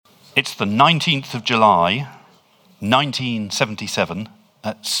It's the 19th of July, 1977,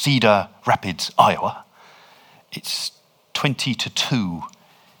 at Cedar Rapids, Iowa. It's 20 to 2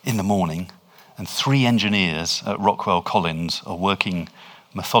 in the morning, and 3 engineers at Rockwell Collins are working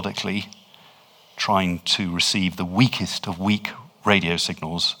methodically, trying to receive the weakest of weak radio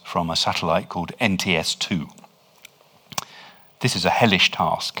signals from a satellite called NTS-2. This is a hellish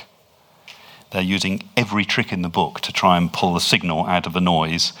task. They're using every trick in the book to try and pull the signal out of the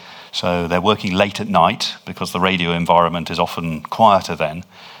noise. So they're working late at night because the radio environment is often quieter then,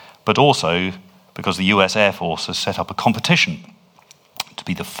 but also because the US Air Force has set up a competition to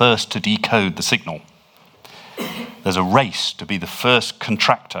be the first to decode the signal. There's a race to be the first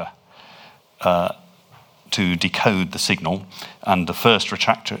contractor to decode the signal and the first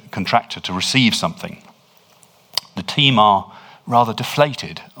contractor to receive something. The team are rather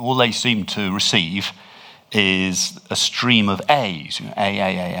deflated. All they seem to receive is a stream of A's,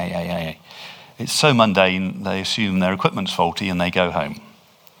 A. It's so mundane, they assume their equipment's faulty and they go home.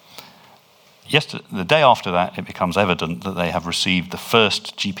 The day after that, it becomes evident that they have received the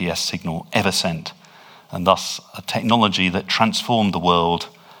first GPS signal ever sent, and thus a technology that transformed the world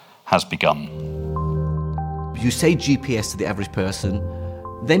has begun. You say GPS to the average person,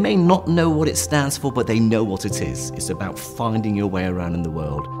 they may not know what it stands for, but they know what it is. It's about finding your way around in the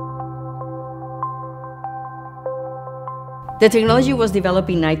world. The technology was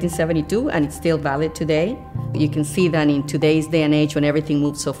developed in 1972 and it's still valid today. You can see that in today's day and age when everything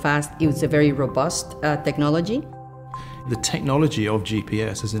moves so fast, it's a very robust technology. The technology of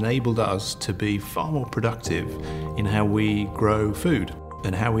GPS has enabled us to be far more productive in how we grow food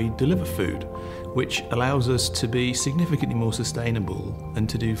and how we deliver food, which allows us to be significantly more sustainable and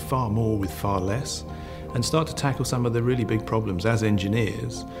to do far more with far less and start to tackle some of the really big problems as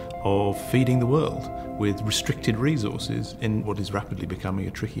engineers of feeding the world with restricted resources in what is rapidly becoming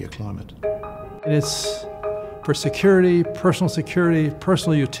a trickier climate. It's for security, personal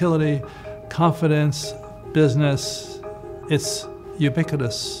utility, confidence, business. It's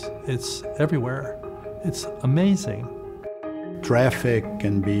ubiquitous. It's everywhere. It's amazing. Traffic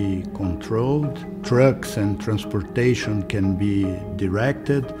can be controlled, trucks and transportation can be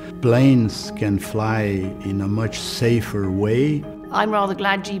directed, planes can fly in a much safer way. I'm rather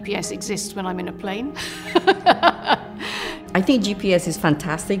glad GPS exists when I'm in a plane. I think GPS is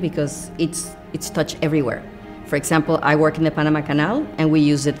fantastic because it's touched everywhere. For example, I work in the Panama Canal and we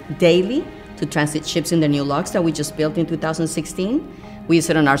use it daily to transit ships in the new locks that we just built in 2016. We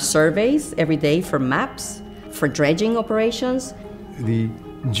use it on our surveys every day for maps, for dredging operations. The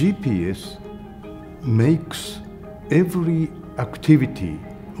GPS makes every activity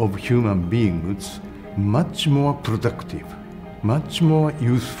of human beings much more productive, much more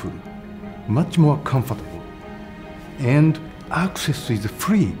useful, much more comfortable. And access is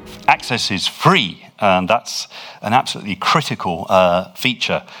free. Access is free, and that's an absolutely critical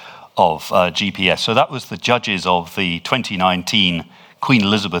feature of GPS. So that was the judges of the 2019 Queen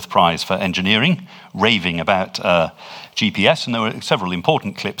Elizabeth Prize for Engineering, raving about GPS, and there were several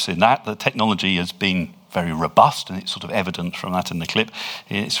important clips in that. The technology has been very robust, and it's sort of evident from that in the clip.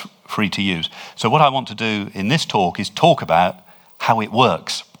 It's free to use. So what I want to do in this talk is talk about how it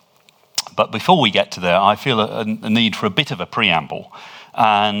works. But before we get to there, I feel a need for a bit of a preamble.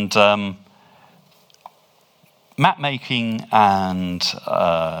 And map making and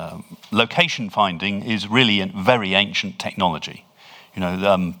location finding is really a very ancient technology.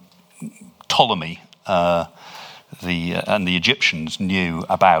 Ptolemy and the Egyptians knew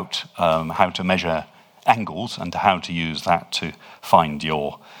about how to measure angles and how to use that to find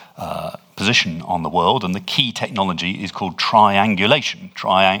your position on the world. And the key technology is called triangulation.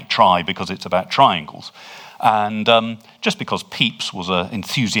 Tri because it's about triangles. And just because Pepys was an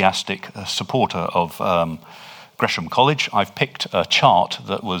enthusiastic supporter of Gresham College, I've picked a chart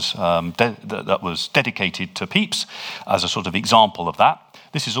that was dedicated to Pepys as a sort of example of that.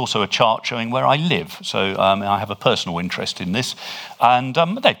 This is also a chart showing where I live, so I have a personal interest in this. And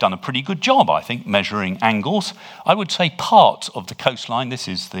they've done a pretty good job, I think, measuring angles. I would say part of the coastline, this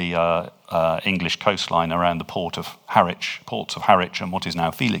is the English coastline around the ports of Harwich and what is now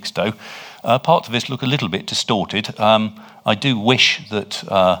Felixstowe. Parts of this look a little bit distorted. I do wish that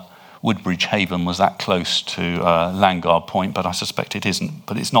Woodbridge Haven was that close to Landguard Point, but I suspect it isn't.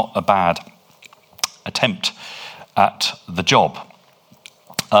 But it's not a bad attempt at the job.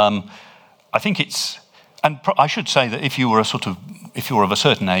 I think it's, and I should say that if you were of a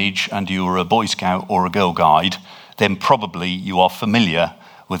certain age and you were a Boy Scout or a Girl Guide, then probably you are familiar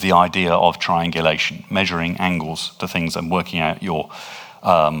with the idea of triangulation, measuring angles to things and working out your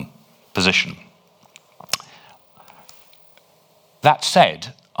position. That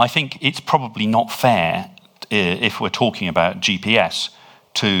said, I think it's probably not fair if we're talking about GPS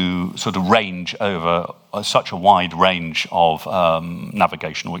to sort of range over such a wide range of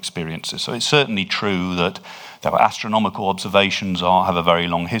navigational experiences. So it's certainly true that there were astronomical observations have a very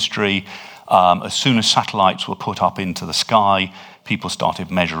long history. As soon as satellites were put up into the sky, people started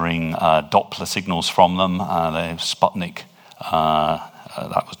measuring Doppler signals from them. Sputnik,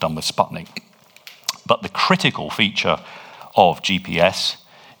 that was done with Sputnik. But the critical feature of GPS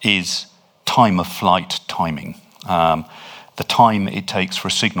is time of flight timing. The time it takes for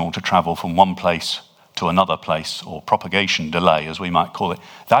a signal to travel from one place to another place, or propagation delay, as we might call it.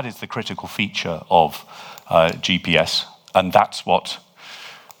 That is the critical feature of GPS, and that's what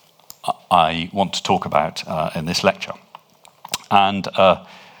I want to talk about in this lecture. And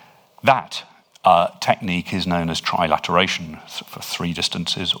that technique is known as trilateration for three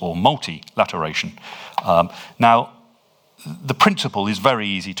distances, or multilateration. Now, the principle is very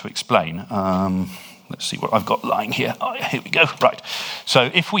easy to explain. Let's see what I've got lying here. Oh, here we go. Right. So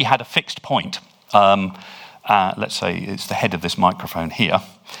if we had a fixed point, let's say it's the head of this microphone here,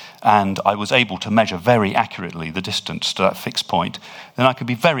 and I was able to measure very accurately the distance to that fixed point, then I could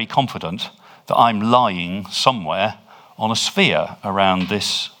be very confident that I'm lying somewhere on a sphere around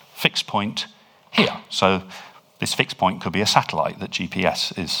this fixed point here. So this fixed point could be a satellite that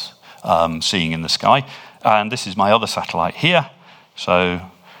GPS is seeing in the sky. And this is my other satellite here. So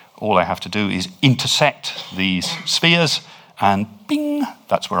all I have to do is intersect these spheres, and bing,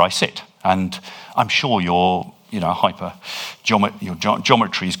 that's where I sit. And I'm sure your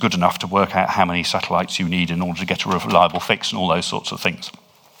geometry is good enough to work out how many satellites you need in order to get a reliable fix and all those sorts of things.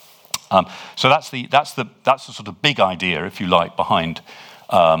 So that's the sort of big idea, if you like, behind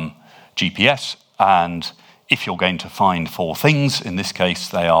GPS. And if you're going to find four things, in this case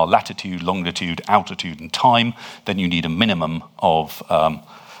they are latitude, longitude, altitude, and time, then you need a minimum of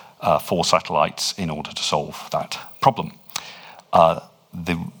 4 satellites in order to solve that problem.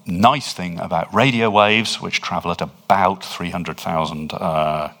 The nice thing about radio waves, which travel at about 300,000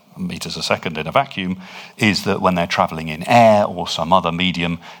 meters a second in a vacuum, is that when they're traveling in air or some other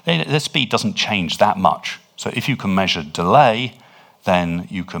medium, their speed doesn't change that much. So if you can measure delay, then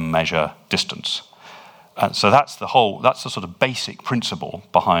you can measure distance. So that's the sort of basic principle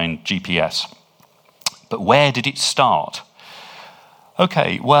behind GPS. But where did it start?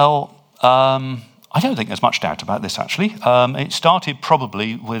 Okay, well, I don't think there's much doubt about this, actually. It started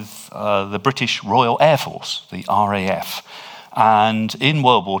probably with the British Royal Air Force, the RAF. And in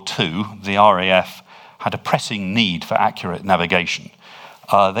World War II, the RAF had a pressing need for accurate navigation.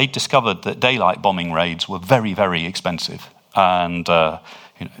 They discovered that daylight bombing raids were very, very expensive. And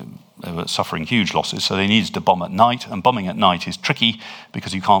they were suffering huge losses, so they needed to bomb at night. And bombing at night is tricky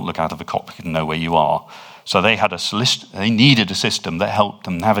because you can't look out of a cockpit and know where you are. So they needed a system that helped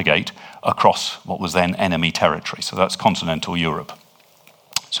them navigate across what was then enemy territory. So that's continental Europe.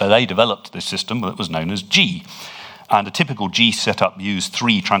 So they developed this system that was known as G. And a typical G setup used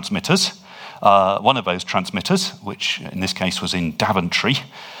 3 transmitters. One of those transmitters, which in this case was in Daventry,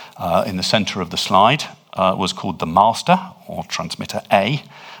 in the center of the slide, was called the master, or transmitter A.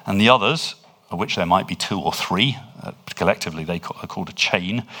 And the others, of which there might be 2 or 3, collectively they are called a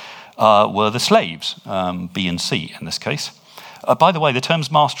chain, were the slaves, B and C in this case. By the way, the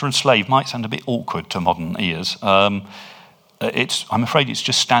terms master and slave might sound a bit awkward to modern ears. I'm afraid it's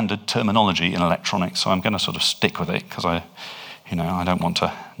just standard terminology in electronics, so I'm going to sort of stick with it because I don't want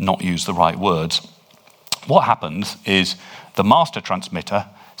to not use the right words. What happens is the master transmitter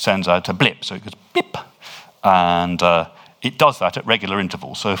sends out a blip, so it goes blip, and it does that at regular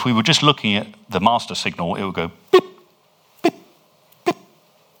intervals. So if we were just looking at the master signal, it would go blip, blip, blip,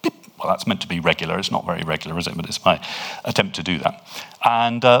 blip. Well, that's meant to be regular. It's not very regular, is it? But it's my attempt to do that.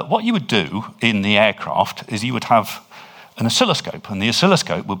 And what you would do in the aircraft is you would have an oscilloscope, and the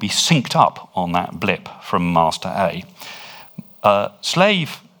oscilloscope would be synced up on that blip from master A.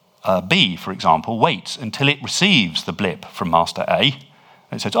 Slave B, for example, waits until it receives the blip from master A.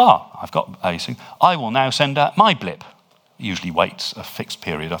 And it says, I've got A. I will now send out my blip. It usually waits a fixed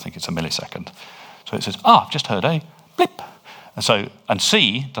period. I think it's a millisecond. So it says, I've just heard a blip. And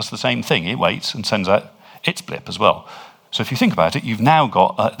C does the same thing. It waits and sends out its blip as well. So if you think about it, you've now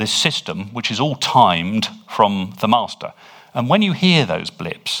got this system which is all timed from the master. And when you hear those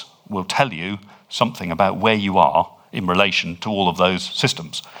blips, will tell you something about where you are in relation to all of those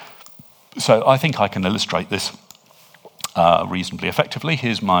systems. So I think I can illustrate this reasonably effectively.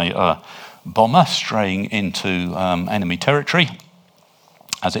 Here's my bomber straying into enemy territory,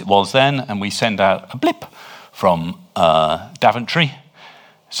 as it was then, and we send out a blip from Daventry,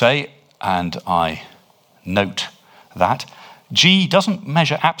 say, and I note that. G doesn't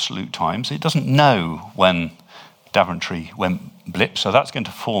measure absolute times. It doesn't know when Daventry went blip, so that's going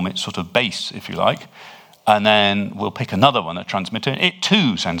to form its sort of base, if you like. And then we'll pick another one, a transmitter. It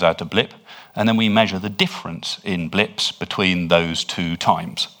too sends out a blip, and then we measure the difference in blips between those two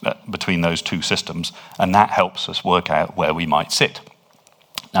times, between those two systems, and that helps us work out where we might sit.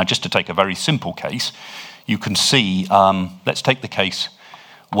 Now, just to take a very simple case, you can see, let's take the case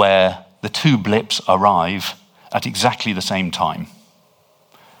where the two blips arrive at exactly the same time.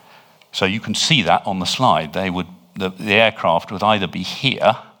 So you can see that on the slide. The aircraft would either be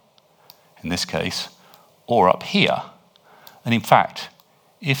here, in this case, or up here. And in fact,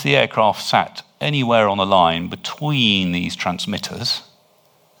 if the aircraft sat anywhere on the line between these transmitters,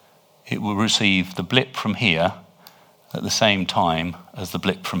 it will receive the blip from here at the same time as the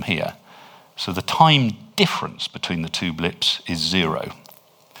blip from here. So the time difference between the two blips is 0.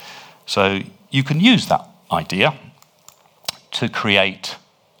 So you can use that idea to create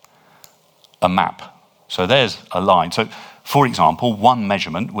a map. So there's a line. So, for example, one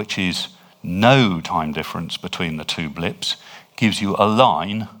measurement, which is no time difference between the two blips, gives you a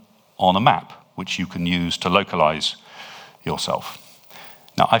line on a map, which you can use to localize yourself.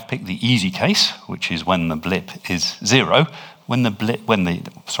 Now, I've picked the easy case, which is when the blip is 0. When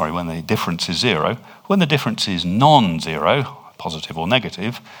the difference is 0. When the difference is non-zero, positive or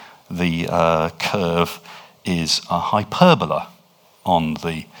negative, the curve is a hyperbola on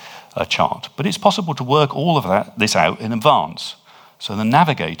the chart. But it's possible to work all of this out in advance. So the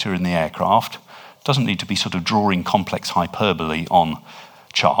navigator in the aircraft doesn't need to be sort of drawing complex hyperbole on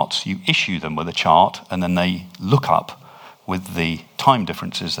charts. You issue them with a chart, and then they look up with the time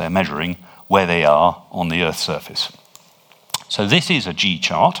differences they're measuring where they are on the Earth's surface. So this is a G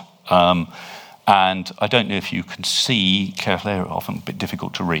chart, and I don't know if you can see carefully, they're often a bit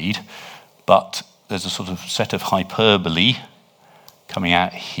difficult to read, but there's a sort of set of hyperbole coming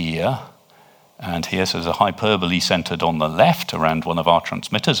out here and here. So there's a hyperbole centered on the left around one of our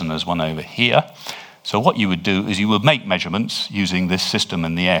transmitters, and there's one over here. So what you would do is you would make measurements using this system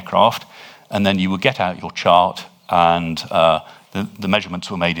in the aircraft, and then you would get out your chart, and the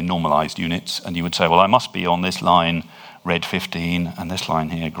measurements were made in normalized units, and you would say, well, I must be on this line, red 15, and this line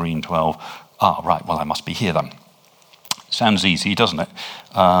here, green 12. Ah, right, well, I must be here then. Sounds easy, doesn't it?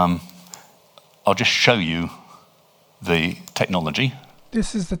 I'll just show you the technology.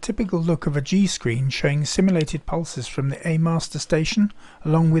 This is the typical look of a G screen showing simulated pulses from the A master station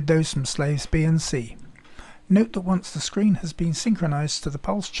along with those from slaves B and C. Note that once the screen has been synchronized to the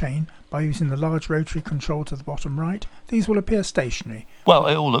pulse chain by using the large rotary control to the bottom right, these will appear stationary. Well,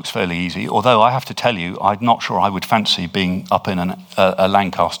 it all looks fairly easy, although I have to tell you, I'm not sure I would fancy being up in a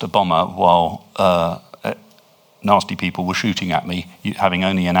Lancaster bomber while nasty people were shooting at me, having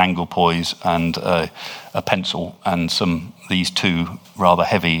only an angle poise and a pencil and these two rather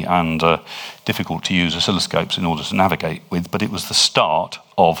heavy and difficult to use oscilloscopes in order to navigate with. But it was the start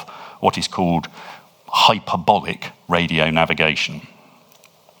of what is called hyperbolic radio navigation.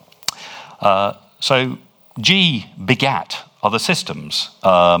 So G begat other systems,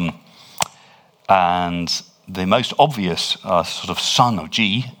 and the most obvious sort of son of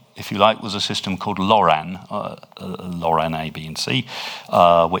G, if you like, was a system called LORAN, LORAN A, B, and C,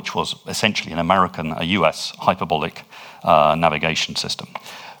 which was essentially a US hyperbolic navigation system.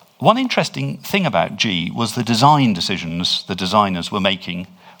 One interesting thing about G was the design decisions the designers were making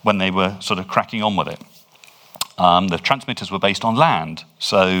when they were sort of cracking on with it. The transmitters were based on land,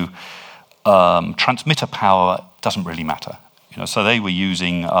 so transmitter power doesn't really matter. So they were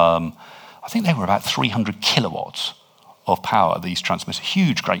using, I think they were about 300 kilowatts of power, these transmitters,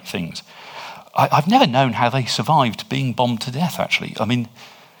 huge, great things. I've never known how they survived being bombed to death, actually. I mean,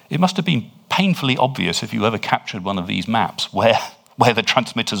 it must have been painfully obvious if you ever captured one of these maps where the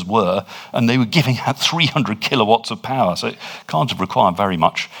transmitters were, and they were giving out 300 kilowatts of power, so it can't have required very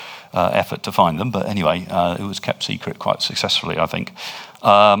much effort to find them. But anyway, it was kept secret quite successfully, I think.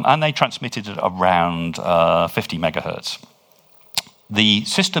 And they transmitted at around 50 megahertz. The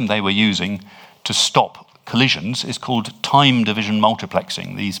system they were using to stop collisions is called time division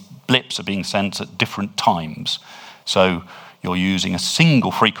multiplexing. These blips are being sent at different times. So you're using a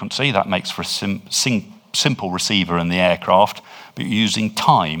single frequency, that makes for a simple receiver in the aircraft, but you're using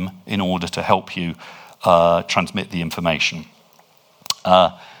time in order to help you transmit the information.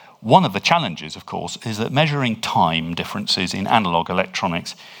 One of the challenges, of course, is that measuring time differences in analog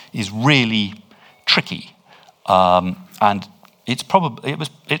electronics is really tricky. And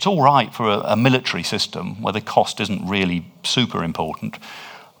it's all right for a military system where the cost isn't really super important.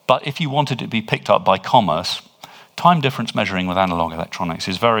 But if you wanted it to be picked up by commerce, time difference measuring with analog electronics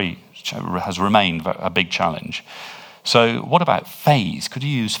has remained a big challenge. So what about phase? Could you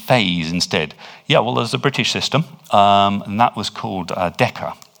use phase instead? Yeah, well, there's a British system, and that was called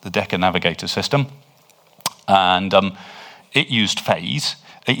Decca, the Decca Navigator system. And it used phase.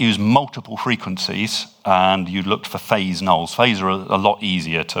 It used multiple frequencies, and you looked for phase nulls. Phase are a lot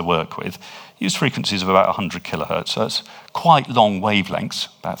easier to work with. It used frequencies of about 100 kilohertz, so it's quite long wavelengths,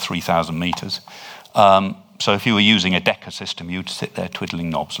 about 3,000 meters. So if you were using a Decca system, you'd sit there twiddling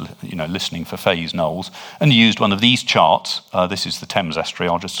knobs, listening for phase nulls. And you used one of these charts. This is the Thames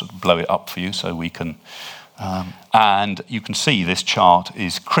Estuary. I'll just sort of blow it up for you so we can... and you can see this chart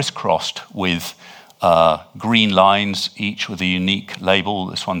is crisscrossed with green lines, each with a unique label.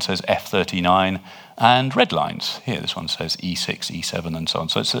 This one says F39, and red lines. Here, this one says E6, E7, and so on.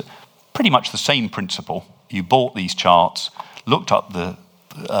 So it's pretty much the same principle. You bought these charts, looked up the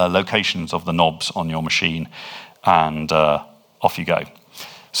locations of the knobs on your machine, and off you go.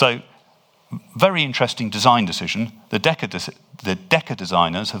 So, very interesting design decision. The Decca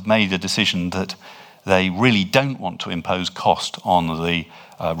designers have made a decision that they really don't want to impose cost on the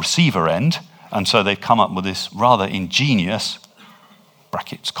receiver end, and so they've come up with this rather ingenious,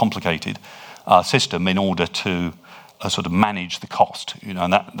 brackets complicated, system in order to sort of manage the cost.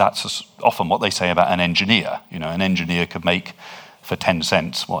 And that's often what they say about an engineer. An engineer could make for 10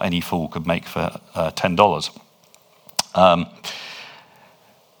 cents what any fool could make for $10.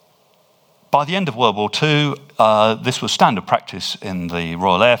 By the end of World War II, this was standard practice in the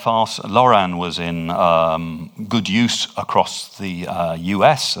Royal Air Force. LORAN was in good use across the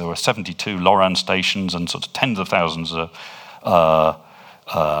US. There were 72 LORAN stations and sort of tens of thousands of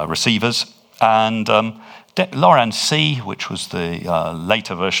receivers. And LORAN C, which was the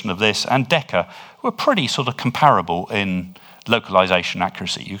later version of this, and Decca were pretty sort of comparable in localization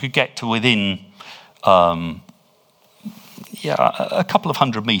accuracy. You could get to within a couple of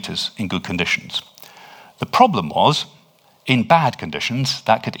 100 meters in good conditions. The problem was, in bad conditions,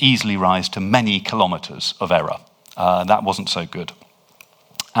 that could easily rise to many kilometers of error. That wasn't so good.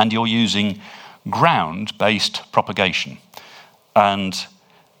 And you're using ground-based propagation. And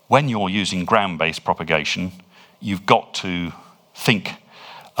when you're using ground-based propagation, you've got to think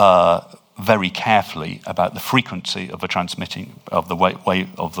very carefully about the frequency of the transmitting of the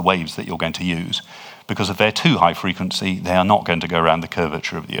waves that you're going to use, because if they're too high frequency, they are not going to go around the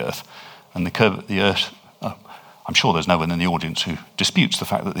curvature of the Earth. And the Earth, I'm sure there's no one in the audience who disputes the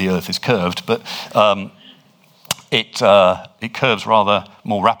fact that the Earth is curved, but it curves rather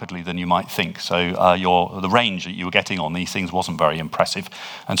more rapidly than you might think. So the range that you were getting on these things wasn't very impressive.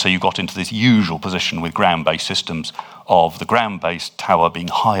 And so you got into this usual position with ground-based systems of the ground-based tower being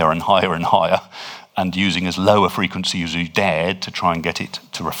higher and higher and higher, and using as low a frequency as you dared to try and get it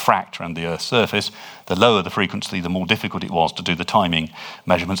to refract around the Earth's surface. The lower the frequency, the more difficult it was to do the timing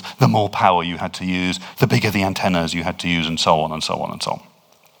measurements, the more power you had to use, the bigger the antennas you had to use, and so on and so on and so on.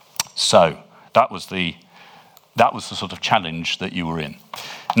 So that was the sort of challenge that you were in.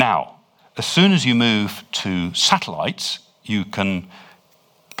 Now, as soon as you move to satellites, you can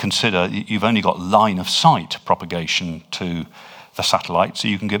consider you've only got line of sight propagation to the satellite, so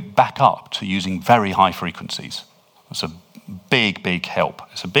you can get back up to using very high frequencies. It's a big, big help.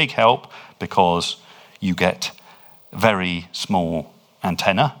 It's a big help because you get very small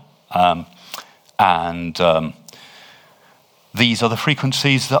antenna, and these are the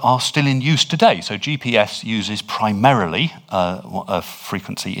frequencies that are still in use today. So GPS uses primarily a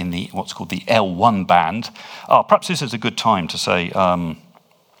frequency in the what's called the L1 band. Perhaps this is a good time to say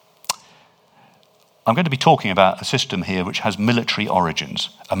I'm going to be talking about a system here which has military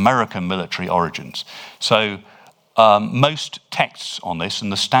origins, American military origins. So most texts on this,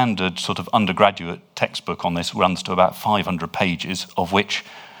 and the standard sort of undergraduate textbook on this runs to about 500 pages, of which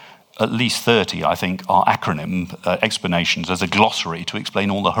at least 30, I think, are acronym explanations as a glossary to explain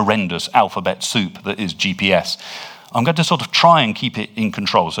all the horrendous alphabet soup that is GPS. I'm going to sort of try and keep it in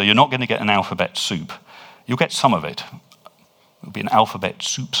control. So you're not going to get an alphabet soup. You'll get some of it. It'll be an alphabet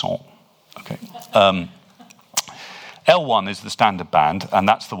soupçon. Okay. L1 is the standard band, and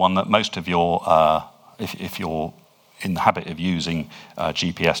that's the one that most of your, if you're in the habit of using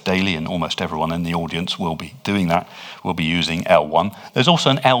GPS daily, and almost everyone in the audience will be doing that, will be using L1. There's also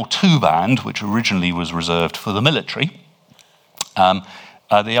an L2 band, which originally was reserved for the military. The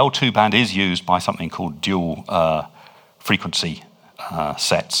L2 band is used by something called dual frequency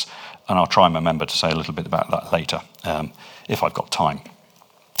sets, and I'll try and remember to say a little bit about that later, if I've got time.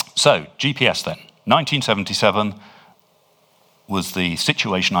 So, GPS then. 1977 was the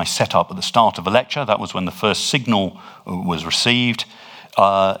situation I set up at the start of the lecture. That was when the first signal was received.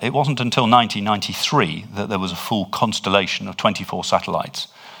 It wasn't until 1993 that there was a full constellation of 24 satellites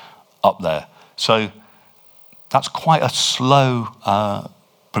up there. So that's quite a slow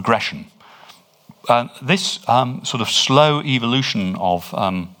progression. This sort of slow evolution of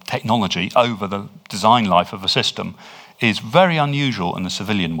technology over the design life of a system is very unusual in the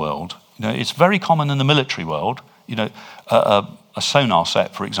civilian world. It's very common in the military world. A sonar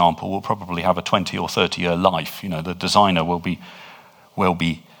set, for example, will probably have a 20 or 30-year life. The designer will be,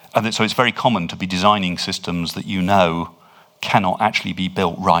 and so it's very common to be designing systems that cannot actually be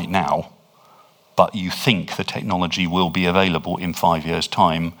built right now, but you think the technology will be available in 5 years'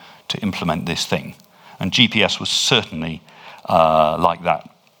 time to implement this thing. And GPS was certainly like that.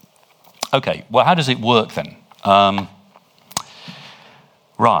 Okay, well, how does it work then?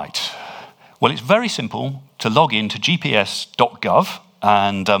 Right. Well, it's very simple to log into gps.gov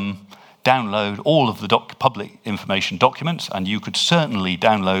and download all of the public information documents, and you could certainly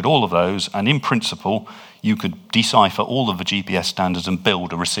download all of those, and in principle, you could decipher all of the GPS standards and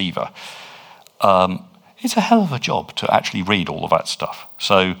build a receiver. It's a hell of a job to actually read all of that stuff.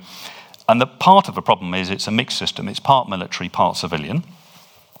 And the part of the problem is it's a mixed system. It's part military, part civilian.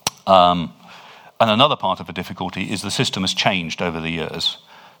 And another part of the difficulty is the system has changed over the years.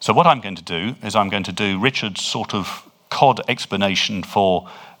 So what I'm going to do is I'm going to do Richard's sort of COD explanation for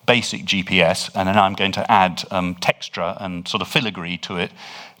basic GPS, and then I'm going to add texture and sort of filigree to it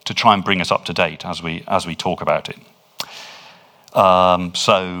to try and bring us up to date as we talk about it.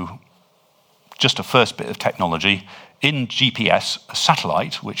 So just a first bit of technology. In GPS, a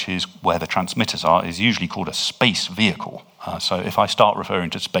satellite, which is where the transmitters are, is usually called a space vehicle. So if I start referring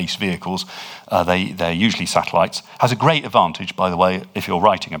to space vehicles, they're usually satellites. Has a great advantage, by the way, if you're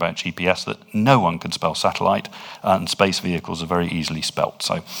writing about GPS, that no one can spell satellite, and space vehicles are very easily spelt.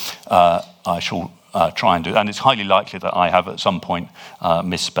 So I shall try and do, and it's highly likely that I have at some point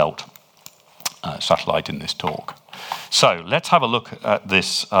misspelt satellite in this talk. So let's have a look at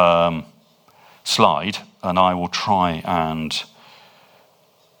this slide, and I will try and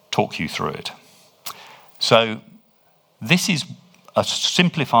talk you through it. So this is a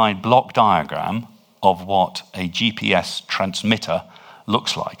simplified block diagram of what a GPS transmitter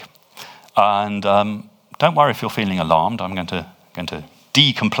looks like. And don't worry if you're feeling alarmed. I'm going to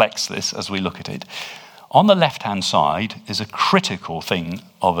decomplex this as we look at it. On the left-hand side is a critical thing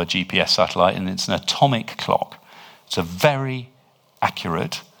of a GPS satellite, and it's an atomic clock. It's a very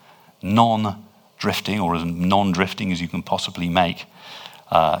accurate, non-drifting, or as non-drifting as you can possibly make,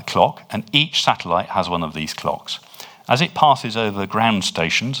 clock, and each satellite has one of these clocks. As it passes over ground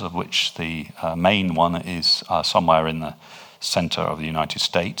stations, of which the main one is somewhere in the center of the United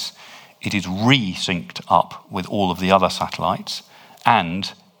States, it is re-synced up with all of the other satellites,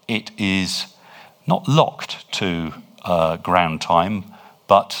 and it is not locked to ground time,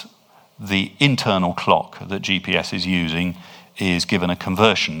 but the internal clock that GPS is using is given a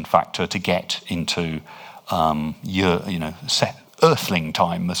conversion factor to get into set Earthling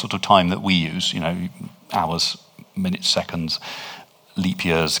time, the sort of time that we use, hours, minutes, seconds, leap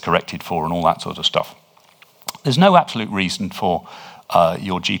years corrected for, and all that sort of stuff. There's no absolute reason for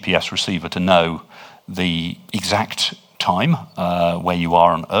your GPS receiver to know the exact time where you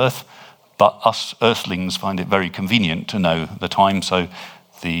are on Earth, but us Earthlings find it very convenient to know the time, so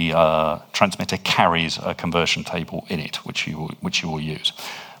the transmitter carries a conversion table in it, which you will use.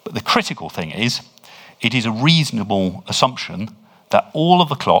 But the critical thing is, it is a reasonable assumption that all of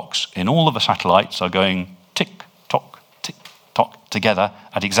the clocks in all of the satellites are going tick-tock together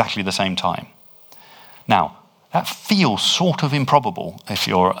at exactly the same time. Now, that feels sort of improbable if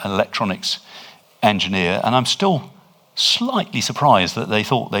you're an electronics engineer, and I'm still slightly surprised that they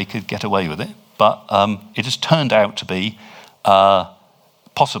thought they could get away with it, but it has turned out to be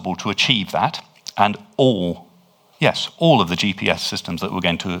possible to achieve that, and all of the GPS systems that we're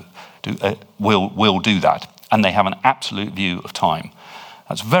going to do will do that, and they have an absolute view of time.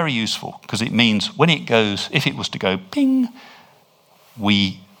 That's very useful, because it means when it goes, if it was to go ping,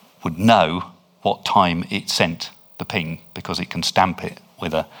 we would know what time it sent the ping, because it can stamp it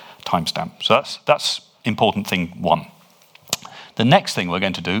with a timestamp. So that's important thing one. The next thing we're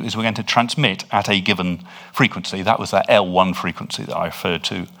going to do is we're going to transmit at a given frequency. That was that L1 frequency that I referred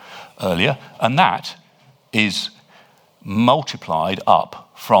to earlier, and that is multiplied up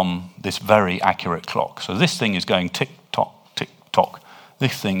from this very accurate clock. So this thing is going tick-tock, tick-tock.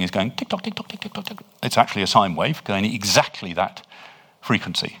 This thing is going tick-tock, tick-tock, tick-tock, tick-tock. It's actually a sine wave going exactly that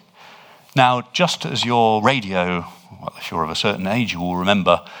frequency. Now, just as your radio, well, if you're of a certain age, you will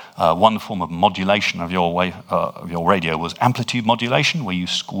remember one form of modulation of your wave, of your radio was amplitude modulation, where you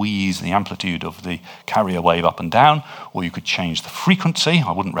squeeze the amplitude of the carrier wave up and down, or you could change the frequency.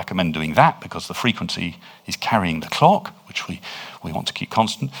 I wouldn't recommend doing that, because the frequency is carrying the clock, which we want to keep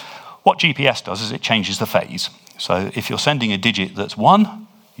constant. What GPS does is it changes the phase. So if you're sending a digit that's 1,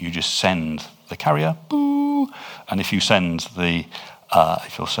 you just send the carrier, boo, and if you're sending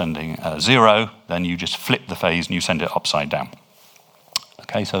 0, then you just flip the phase and you send it upside down.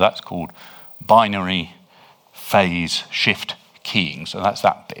 Okay, so that's called binary phase shift keying. So that's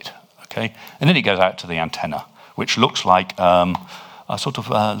that bit. Okay, and then it goes out to the antenna, which looks like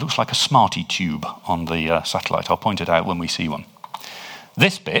looks like a Smarty tube on the satellite. I'll point it out when we see one.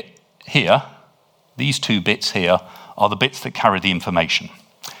 This bit here, these 2 bits here, are the bits that carry the information.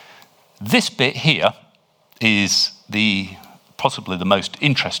 This bit here is possibly the most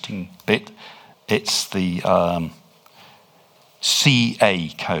interesting bit. It's the CA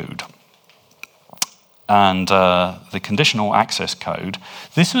code and the conditional access code.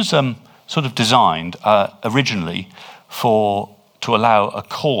 This was sort of designed originally to allow a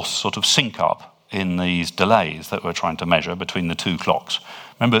coarse sort of sync up in these delays that we're trying to measure between the 2 clocks.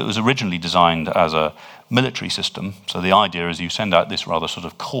 Remember, it was originally designed as a military system, so the idea is you send out this rather sort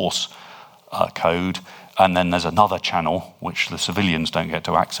of coarse code, and then there's another channel which the civilians don't get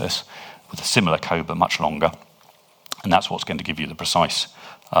to access with a similar code but much longer, and that's what's going to give you the precise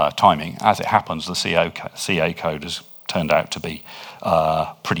timing. As it happens, the CA code has turned out to be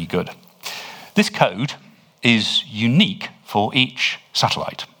pretty good. This code is unique for each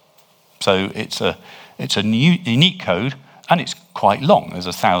satellite. So it's a unique code, and it's quite long. There's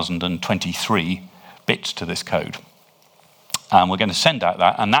 1,023 bits to this code. And we're going to send out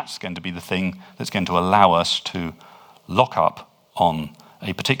that, and that's going to be the thing that's going to allow us to lock up on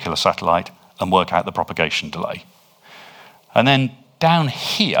a particular satellite and work out the propagation delay. And then down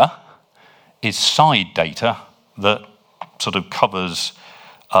here is side data that sort of covers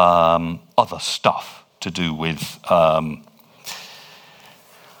other stuff to do with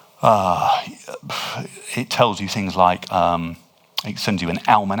it tells you things like it sends you an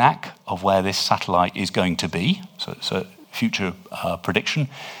almanac of where this satellite is going to be, so it's a future prediction.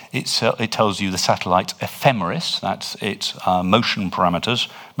 It tells you the satellite's ephemeris, that's its motion parameters.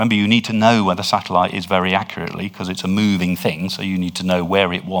 Remember, you need to know where the satellite is very accurately because it's a moving thing, so you need to know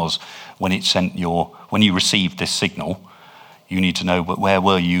where it was when you received this signal. You need to know where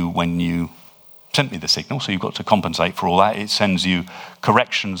were you when you sent me the signal, so you've got to compensate for all that. It sends you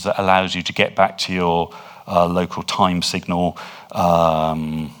corrections that allows you to get back to your local time signal.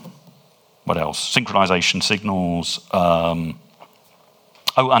 What else? Synchronization signals.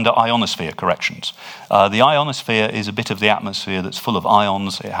 Under ionosphere corrections. The ionosphere is a bit of the atmosphere that's full of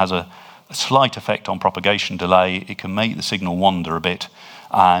ions. It has a slight effect on propagation delay. It can make the signal wander a bit,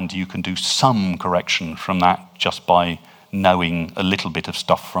 and you can do some correction from that just by knowing a little bit of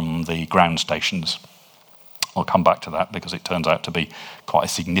stuff from the ground stations. I'll come back to that because it turns out to be quite a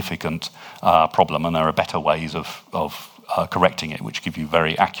significant problem, and there are better ways of correcting it, which give you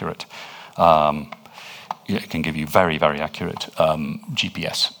very accurate. It can give you very, very accurate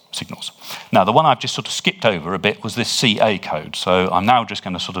GPS signals. Now, the one I've just sort of skipped over a bit was this CA code. So I'm now just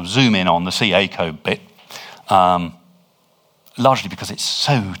going to sort of zoom in on the CA code bit, largely because it's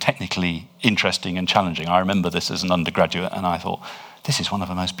so technically interesting and challenging. I remember this as an undergraduate, and I thought, this is one of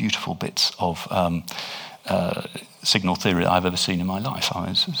the most beautiful bits of signal theory I've ever seen in my life.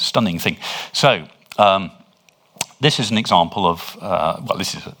 It's a stunning thing. So this is an example of,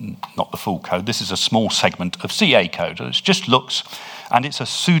 this is not the full code. This is a small segment of CA code. It just looks, and it's a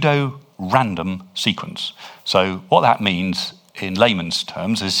pseudo-random sequence. So what that means in layman's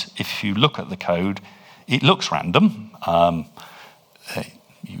terms is if you look at the code, it looks random.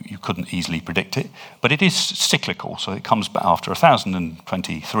 You couldn't easily predict it, but it is cyclical. So it comes back after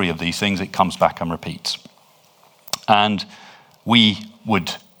 1,023 of these things, it comes back and repeats. And we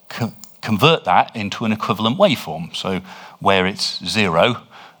would convert that into an equivalent waveform. So where it's 0,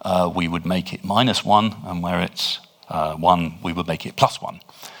 we would make it -1, and where it's 1, we would make it +1.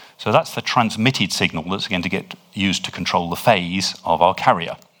 So that's the transmitted signal that's going to get used to control the phase of our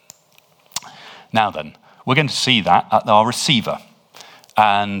carrier. Now then, we're going to see that at our receiver.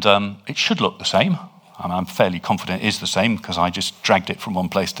 And it should look the same. I'm fairly confident it is the same because I just dragged it from one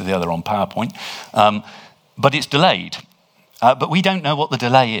place to the other on PowerPoint. But it's delayed. But we don't know what the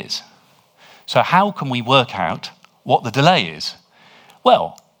delay is. So how can we work out what the delay is?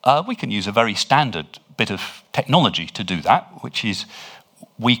 Well, we can use a very standard bit of technology to do that, which is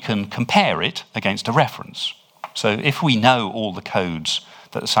we can compare it against a reference. So if we know all the codes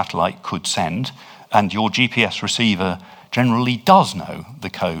that the satellite could send, and your GPS receiver generally does know the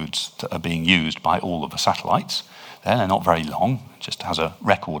codes that are being used by all of the satellites, they're not very long, it just has a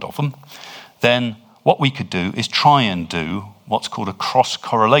record of them, then what we could do is try and do what's called a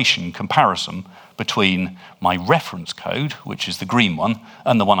cross-correlation comparison between my reference code, which is the green one,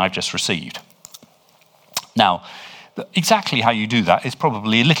 and the one I've just received. Now, exactly how you do that is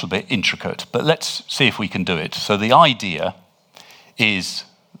probably a little bit intricate, but let's see if we can do it. So the idea is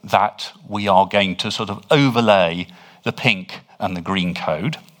that we are going to sort of overlay the pink and the green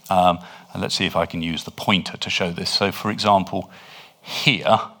code. And let's see if I can use the pointer to show this. So for example,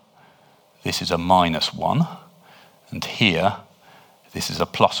 here, this is a -1, and here, this is a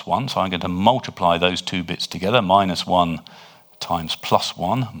 +1. So I'm going to multiply those two bits together, -1 times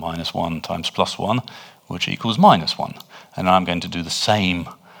 +1, -1 times +1, which equals -1. And I'm going to do the same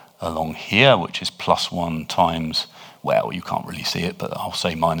along here, which is +1 times, well, you can't really see it, but I'll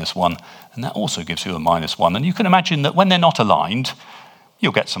say -1, and that also gives you a -1. And you can imagine that when they're not aligned,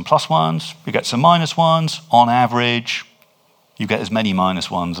 you'll get some +1s, you get some -1s. On average, you get as many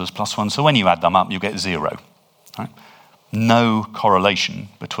 -1s as +1s. So when you add them up, you get 0. Right? No correlation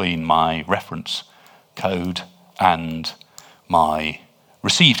between my reference code and my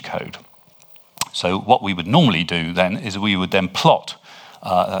received code. So what we would normally do then is we would then plot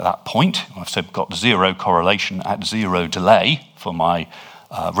at that point. I've got 0 correlation at 0 delay for my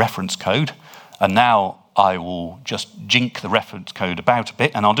reference code. And now I will just jink the reference code about a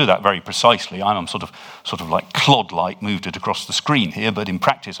bit, and I'll do that very precisely. I'm sort of like clod-like moved it across the screen here, but in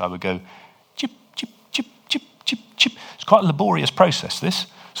practice I would go chip, chip, chip, chip, chip, chip. It's quite a laborious process, this.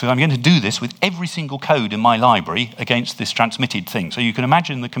 So I'm going to do this with every single code in my library against this transmitted thing. So you can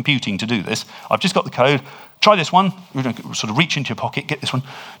imagine the computing to do this. I've just got the code. Try this one. Sort of reach into your pocket, get this one.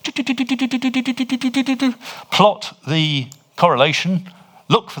 Plot the correlation.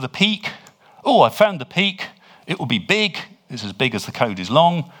 Look for the peak. Oh, I found the peak. It will be big. It's as big as the code is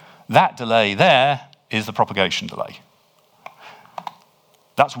long. That delay there is the propagation delay.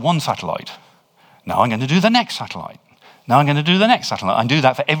 That's one satellite. Now I'm going to do the next satellite. Now I'm going to do the next satellite. I do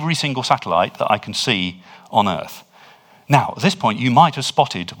that for every single satellite that I can see on Earth. Now, at this point, you might have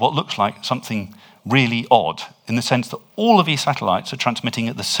spotted what looks like something really odd, in the sense that all of these satellites are transmitting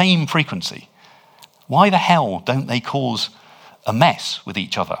at the same frequency. Why the hell don't they cause a mess with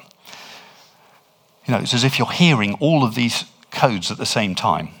each other? You know, it's as if you're hearing all of these codes at the same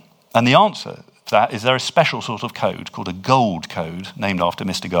time. And the answer to that is there is a special sort of code called a gold code, named after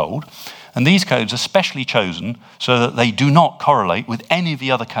Mr. Gold. And these codes are specially chosen so that they do not correlate with any of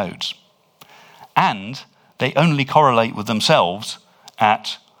the other codes. And they only correlate with themselves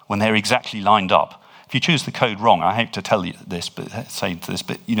when they're exactly lined up. If you choose the code wrong, I hate to tell you this,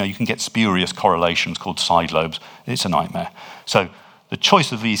 but you know, you can get spurious correlations called side lobes. It's a nightmare. So the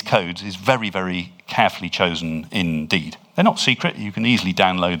choice of these codes is very, very carefully chosen indeed. They're not secret. You can easily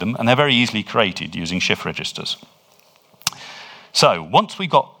download them, and they're very easily created using shift registers. So once we've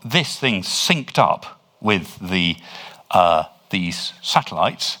got this thing synced up with these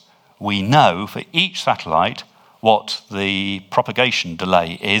satellites, we know for each satellite what the propagation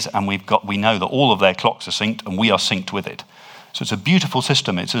delay is, and we know that all of their clocks are synced, and we are synced with it. So it's a beautiful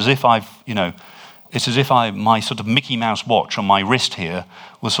system. It's as if my sort of Mickey Mouse watch on my wrist here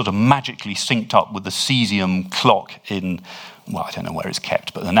was sort of magically synced up with the cesium clock in, well, I don't know where it's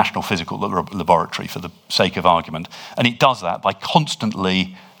kept, but the National Physical Laboratory, for the sake of argument. And it does that by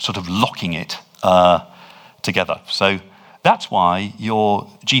constantly sort of locking it together. So that's why your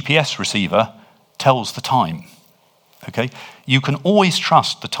GPS receiver tells the time. Okay? You can always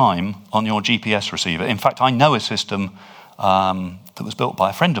trust the time on your GPS receiver. In fact, I know a system that was built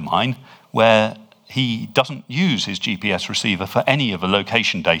by a friend of mine where he doesn't use his GPS receiver for any of the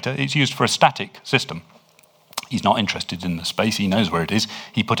location data. It's used for a static system. He's not interested in the space. He knows where it is.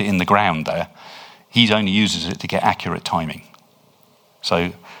 He put it in the ground there. He only uses it to get accurate timing.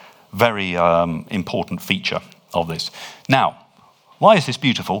 So very important feature of this. Now, why is this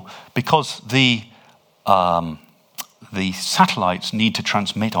beautiful? Because the satellites need to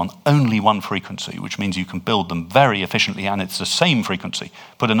transmit on only one frequency, which means you can build them very efficiently, and it's the same frequency.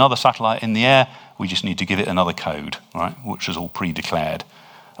 Put another satellite in the air, we just need to give it another code, right, which is all pre-declared.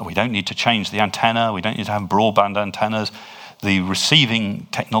 And we don't need to change the antenna, we don't need to have broadband antennas. The receiving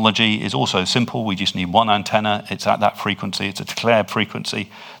technology is also simple. We just need one antenna, it's at that frequency, it's a declared frequency.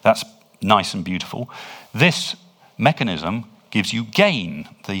 That's nice and beautiful. This mechanism gives you gain.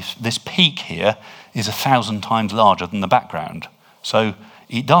 This peak here is 1,000 times larger than the background. So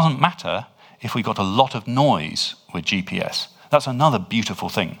it doesn't matter if we've got a lot of noise with GPS. That's another beautiful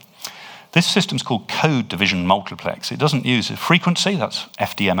thing. This system's called code division multiplex. It doesn't use a frequency, that's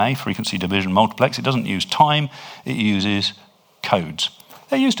FDMA, frequency division multiplex. It doesn't use time, it uses codes.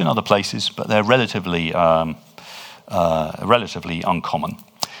 They're used in other places, but they're relatively uncommon.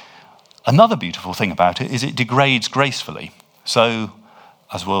 Another beautiful thing about it is it degrades gracefully. So,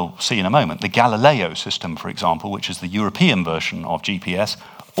 as we'll see in a moment, the Galileo system, for example, which is the European version of GPS,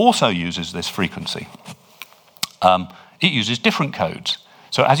 also uses this frequency. it uses different codes.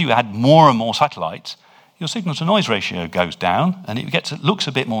 So as you add more and more satellites, your signal-to-noise ratio goes down, and it looks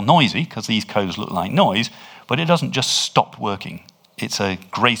a bit more noisy because these codes look like noise, but it doesn't just stop working. It's a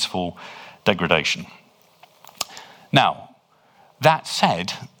graceful degradation. Now, that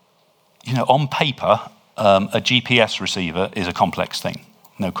said, on paper, a GPS receiver is a complex thing,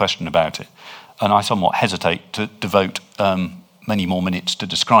 no question about it. And I somewhat hesitate to devote many more minutes to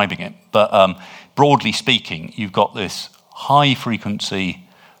describing it. But broadly speaking, you've got this high-frequency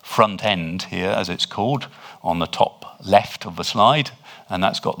front end here, as it's called, on the top left of the slide, and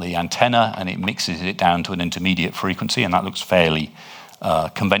that's got the antenna, and it mixes it down to an intermediate frequency, and that looks fairly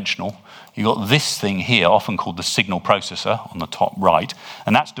conventional. You've got this thing here, often called the signal processor, on the top right,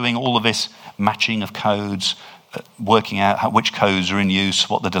 and that's doing all of this matching of codes, working out which codes are in use,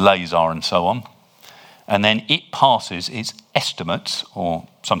 what the delays are, and so on. And then it passes its estimates, or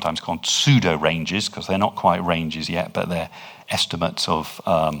sometimes called pseudo-ranges, because they're not quite ranges yet, but they're estimates of,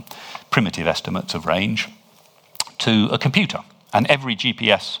 primitive estimates of range, to a computer. And every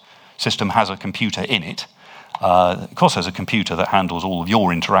GPS system has a computer in it. Of course, there's a computer that handles all of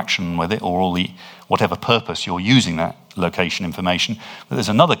your interaction with it, or whatever purpose you're using that location information. But there's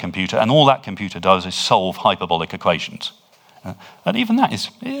another computer, and all that computer does is solve hyperbolic equations. And even that is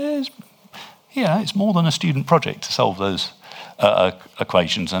it's more than a student project to solve those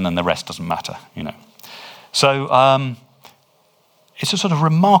equations, and then the rest doesn't matter, So it's a sort of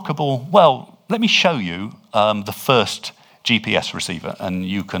remarkable. Well, let me show you the first GPS receiver, and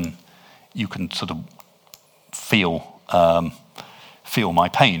you can sort of feel my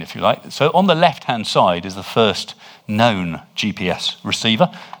pain, if you like. So on the left-hand side is the first known GPS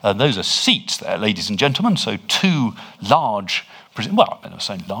receiver. Those are seats there, ladies and gentlemen. So two large, well, I'm not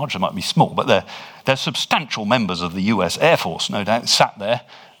saying large, they might be small, but they're substantial members of the US Air Force, no doubt, sat there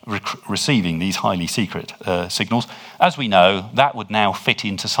receiving these highly secret signals. As we know, that would now fit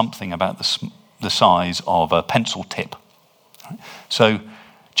into something about the size of a pencil tip. Right? So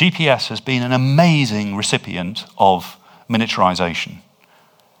GPS has been an amazing recipient of miniaturization.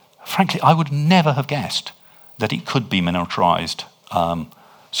 Frankly, I would never have guessed that it could be miniaturized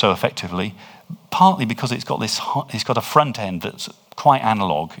so effectively, partly because it's got a front end that's quite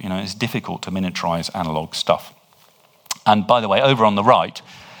analog. It's difficult to miniaturize analog stuff. And by the way, over on the right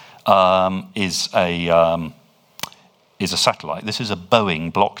is a satellite. This is a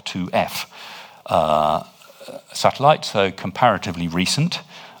Boeing Block 2F satellite, so comparatively recent.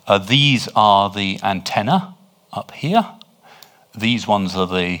 These are the antenna up here. These ones are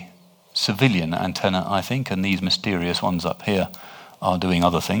the civilian antenna, I think, and these mysterious ones up here are doing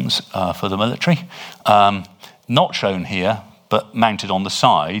other things for the military. Not shown here, but mounted on the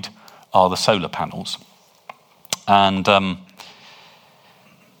side, are the solar panels. And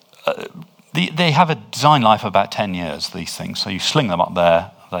they have a design life of about 10 years, these things. So you sling them up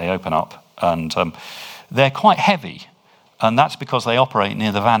there, they open up, and they're quite heavy. And that's because they operate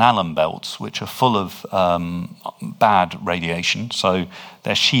near the Van Allen belts, which are full of bad radiation. So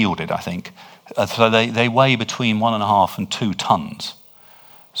they're shielded, I think. So they weigh between 1.5 and 2 tons.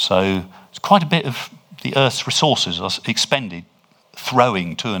 So it's quite a bit of the Earth's resources are expended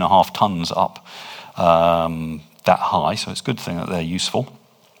throwing 2.5 tons up that high. So it's a good thing that they're useful.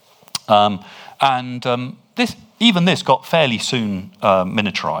 This got fairly soon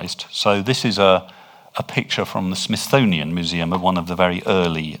miniaturized. So this is a picture from the Smithsonian Museum of one of the very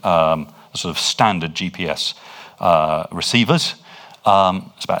early sort of standard GPS receivers.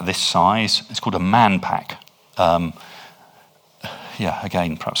 It's about this size. It's called a ManPack.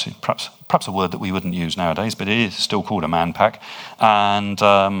 Again, perhaps a word that we wouldn't use nowadays, but it is still called a ManPack, and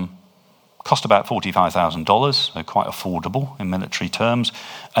cost about $45,000, so quite affordable in military terms,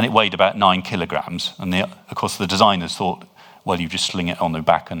 and it weighed about 9 kilograms. And of course, the designers thought, well, you just sling it on their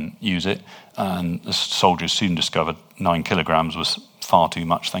back and use it. And the soldiers soon discovered 9 kilograms was far too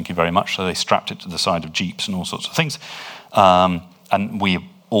much, thank you very much. So they strapped it to the side of jeeps and all sorts of things. And we're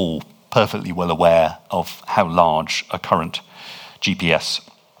all perfectly well aware of how large a current GPS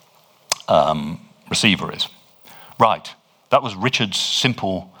receiver is. Right, that was Richard's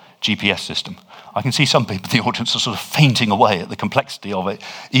simple GPS system. I can see some people in the audience are sort of fainting away at the complexity of it,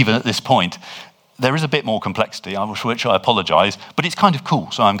 even at this point. There is a bit more complexity, for which I apologise, but it's kind of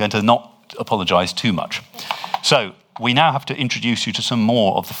cool, so I'm going to not apologise too much. So we now have to introduce you to some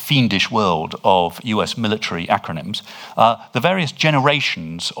more of the fiendish world of US military acronyms. The various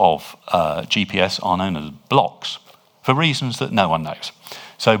generations of GPS are known as blocks, for reasons that no one knows.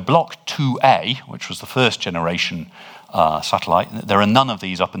 So Block 2A, which was the first generation satellite, there are none of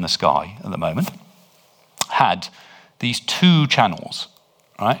these up in the sky at the moment, had these 2 channels,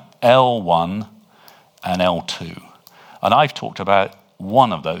 right? L1 and L2. And I've talked about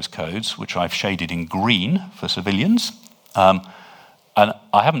one of those codes, which I've shaded in green for civilians. And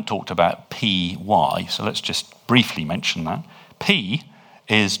I haven't talked about PY, so let's just briefly mention that. P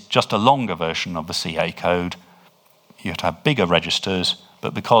is just a longer version of the CA code. You have to have bigger registers,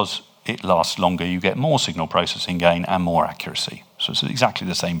 but because it lasts longer, you get more signal processing gain and more accuracy. So it's exactly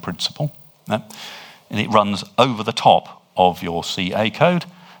the same principle. And it runs over the top of your CA code.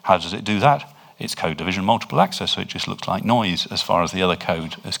 How does it do that? It's code division multiple access, so it just looks like noise as far as the other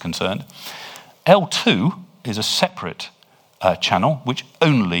code is concerned. L2 is a separate channel which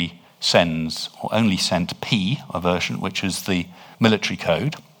only sends, or only sent P, a version, which is the military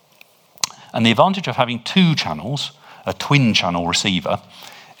code. And the advantage of having two channels, a twin channel receiver,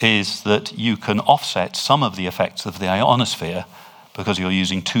 is that you can offset some of the effects of the ionosphere because you're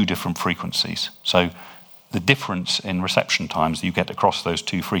using two different frequencies. So the difference in reception times you get across those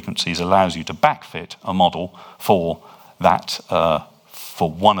two frequencies allows you to backfit a model for that,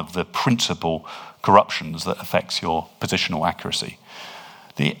 for one of the principal corruptions that affects your positional accuracy.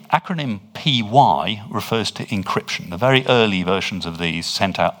 The acronym PY refers to encryption. The very early versions of these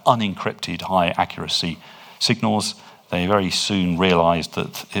sent out unencrypted high accuracy signals. They very soon realized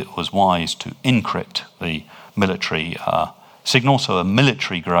that it was wise to encrypt the military signal, so a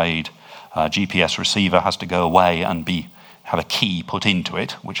military grade GPS receiver has to go away and have a key put into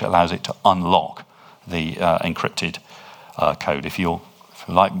it, which allows it to unlock the encrypted code. If you're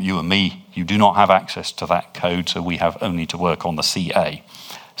like you and me, you do not have access to that code, so we have only to work on the CA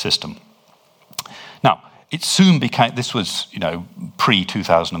system. Now, it soon became, this was,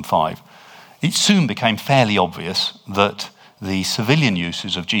 pre-2005, it soon became fairly obvious that the civilian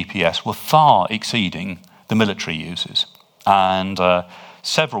uses of GPS were far exceeding the military uses. And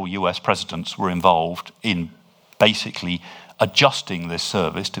several US presidents were involved in basically adjusting this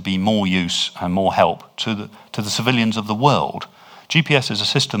service to be more use and more help to the civilians of the world. GPS is a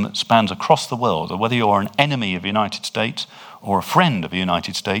system that spans across the world. Whether you're an enemy of the United States or a friend of the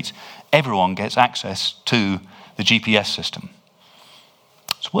United States, everyone gets access to the GPS system.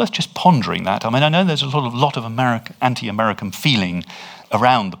 It's worth just pondering that. I mean, I know there's a lot of anti-American feeling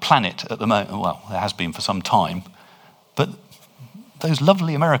around the planet at the moment. Well, there has been for some time. But those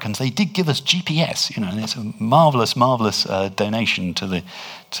lovely Americans, they did give us GPS, and it's a marvelous donation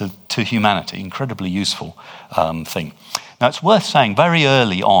to humanity, incredibly useful thing. Now, it's worth saying, very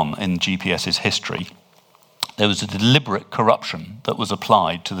early on in GPS's history, there was a deliberate corruption that was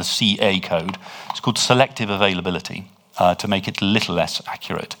applied to the CA code. It's called selective availability, to make it a little less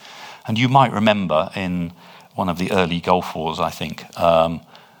accurate. And you might remember in one of the early Gulf Wars, I think,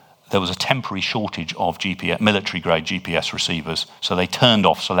 there was a temporary shortage of military-grade GPS receivers, so they turned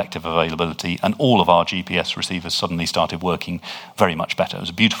off selective availability, and all of our GPS receivers suddenly started working very much better. It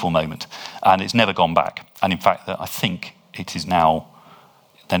was a beautiful moment, and it's never gone back. And in fact, I think it is now,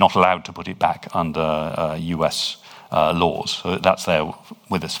 they're not allowed to put it back under US laws, so that's there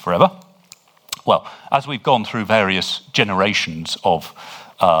with us forever. Well, as we've gone through various generations of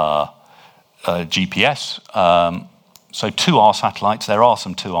GPS, so 2R satellites, there are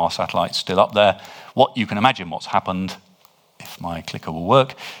some 2R satellites still up there. What you can imagine what's happened, if my clicker will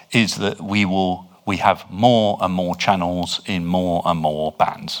work, is that we have more and more channels in more and more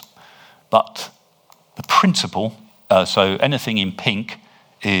bands. But the principle, so anything in pink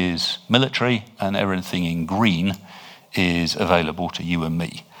is military and everything in green is available to you and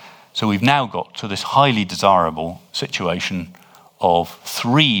me. So we've now got to this highly desirable situation of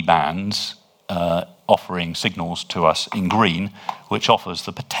 3 bands offering signals to us in green, which offers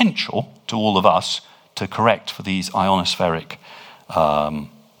the potential to all of us to correct for these ionospheric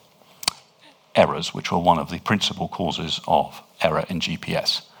errors, which were one of the principal causes of error in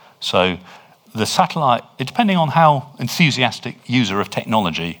GPS. So the satellite, depending on how enthusiastic user of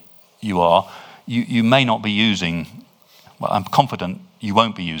technology you are, you may not be using, well, I'm confident you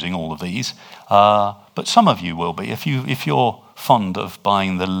won't be using all of these, but some of you will be. If you're fond of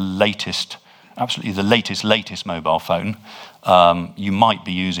buying the latest, absolutely the latest mobile phone, you might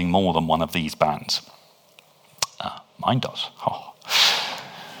be using more than one of these bands. Mine does. Oh.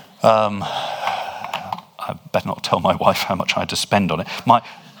 I better not tell my wife how much I had to spend on it.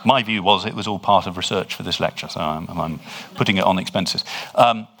 My view was it was all part of research for this lecture, so I'm putting it on expenses.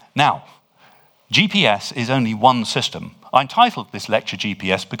 Now, GPS is only one system. I entitled this lecture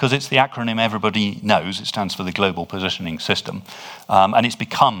GPS because it's the acronym everybody knows. It stands for the Global Positioning System. And it's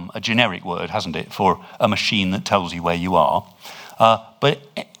become a generic word, hasn't it, for a machine that tells you where you are. But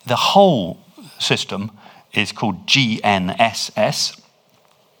the whole system is called GNSS.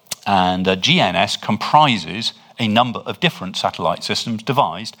 And GNSS comprises a number of different satellite systems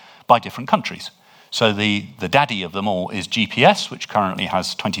devised by different countries. So the daddy of them all is GPS, which currently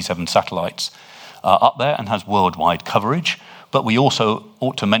has 27 satellites up there and has worldwide coverage. But we also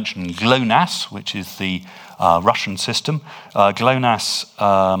ought to mention GLONASS, which is the Russian system. GLONASS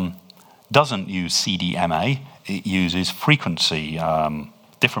doesn't use CDMA. It uses frequency,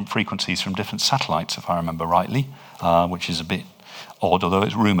 different frequencies from different satellites, if I remember rightly, which is a bit odd, although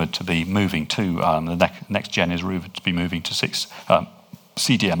it's rumoured to be moving to, the next gen is rumoured to be moving to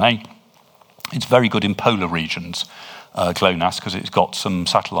CDMA. It's very good in polar regions, GLONASS, because it's got some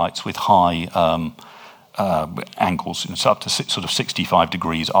satellites with high angles, it's up to sort of 65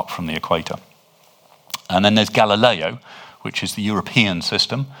 degrees up from the equator. And then there's Galileo, which is the European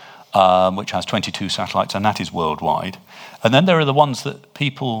system, which has 22 satellites, and that is worldwide. And then there are the ones that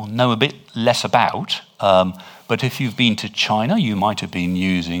people know a bit less about, but if you've been to China, you might have been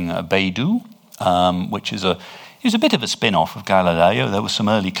using Beidou, which is a bit of a spin-off of Galileo. There were some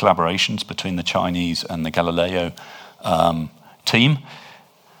early collaborations between the Chinese and the Galileo team.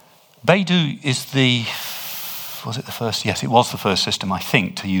 Beidou was it the first? Yes, it was the first system, I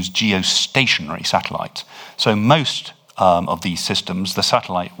think, to use geostationary satellites. So most of these systems, the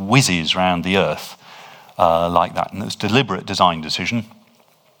satellite whizzes around the Earth like that. And it's a deliberate design decision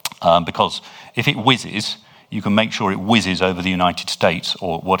because if it whizzes, you can make sure it whizzes over the United States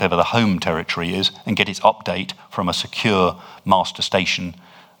or whatever the home territory is and get its update from a secure master station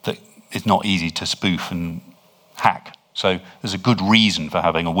that is not easy to spoof and hack. So there's a good reason for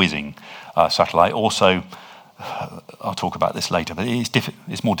having a whizzing satellite. Also, I'll talk about this later, but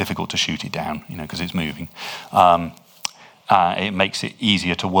it's more difficult to shoot it down, because it's moving. It makes it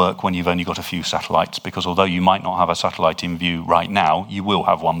easier to work when you've only got a few satellites, because although you might not have a satellite in view right now, you will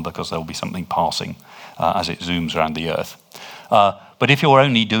have one because there will be something passing as it zooms around the Earth. But if you're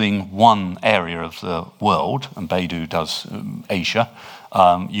only doing one area of the world, and Beidou does Asia,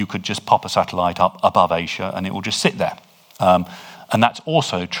 you could just pop a satellite up above Asia and it will just sit there. And that's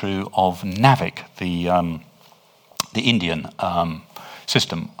also true of NAVIC, the Indian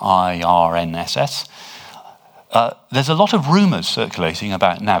system, IRNSS. There's a lot of rumours circulating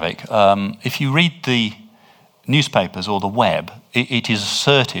about NAVIC. If you read the newspapers or the web, it is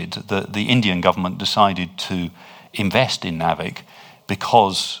asserted that the Indian government decided to invest in NAVIC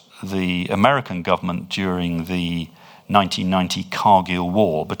because the American government during the 1990 Kargil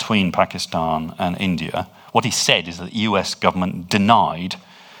war between Pakistan and India, what he said is that the US government denied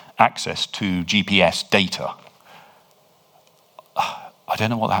access to GPS data. I don't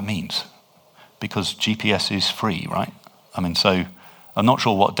know what that means, because GPS is free, right? So I'm not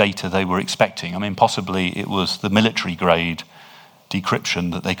sure what data they were expecting. Possibly it was the military-grade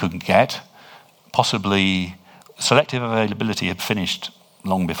decryption that they couldn't get. Possibly selective availability had finished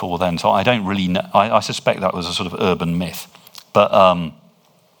long before then, so I don't really know. I suspect that was a sort of urban myth. But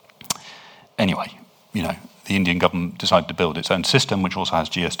anyway, the Indian government decided to build its own system, which also has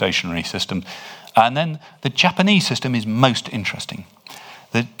geostationary systems. And then the Japanese system is most interesting.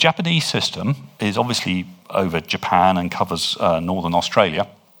 The Japanese system is obviously over Japan and covers northern Australia.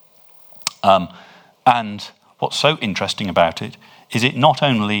 And what's so interesting about it is it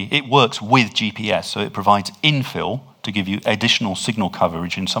works with GPS, so it provides infill to give you additional signal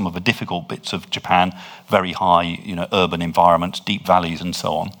coverage in some of the difficult bits of Japan, very high, urban environments, deep valleys and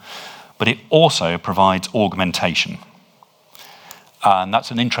so on. But it also provides augmentation. And that's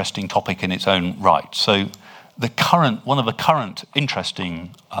an interesting topic in its own right. So one of the current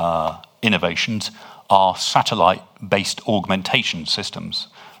interesting innovations are satellite-based augmentation systems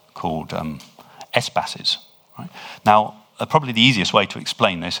called SBASes. Right? Now, probably the easiest way to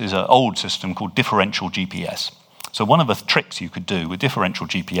explain this is an old system called differential GPS. So one of the tricks you could do with differential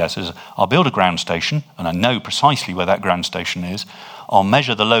GPS is I'll build a ground station, and I know precisely where that ground station is. I'll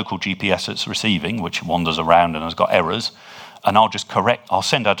measure the local GPS it's receiving, which wanders around and has got errors, and I'll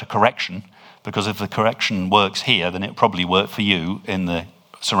send out a correction, because if the correction works here, then it'll probably work for you in the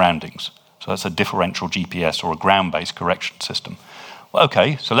surroundings. So that's a differential GPS or a ground-based correction system. Well,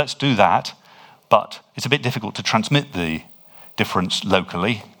 okay, so let's do that, but it's a bit difficult to transmit the difference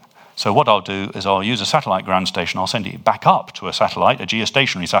locally. So what I'll do is I'll use a satellite ground station, I'll send it back up to a satellite, a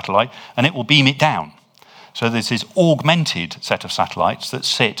geostationary satellite, and it will beam it down. So there's this augmented set of satellites that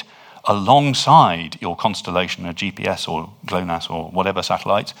sit alongside your constellation of GPS or GLONASS or whatever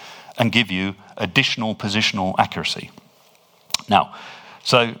satellites and give you additional positional accuracy. Now,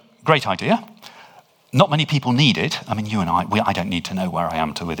 so great idea. Not many people need it. You and I don't need to know where I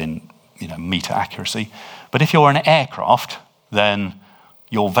am to within meter accuracy. But if you're an aircraft, then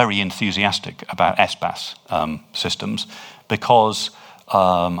you're very enthusiastic about SBAS systems because,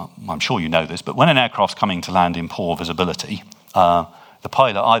 I'm sure you know this, but when an aircraft's coming to land in poor visibility, the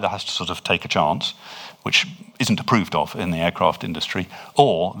pilot either has to sort of take a chance, which isn't approved of in the aircraft industry,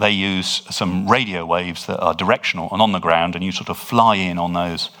 or they use some radio waves that are directional and on the ground, and you sort of fly in on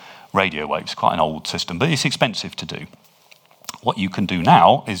those radio waves. Quite an old system, but it's expensive to do. What you can do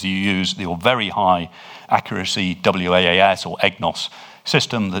now is you use your very high accuracy WAAS or EGNOS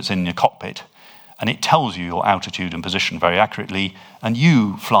system that's in your cockpit, and it tells you your altitude and position very accurately, and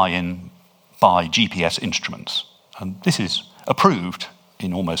you fly in by GPS instruments. And this is approved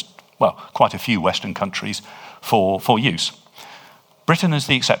in quite a few Western countries for use. Britain is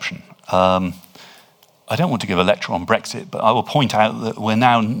the exception. I don't want to give a lecture on Brexit, but I will point out that we're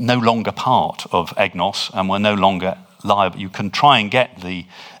now no longer part of EGNOS, and we're no longer liable. You can try and get the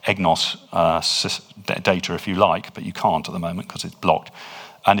EGNOS data if you like, but you can't at the moment because it's blocked.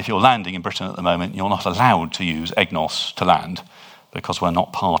 And if you're landing in Britain at the moment, you're not allowed to use EGNOS to land because we're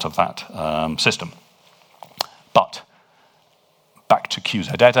not part of that system. But back to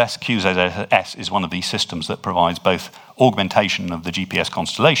QZS. QZS is one of these systems that provides both augmentation of the GPS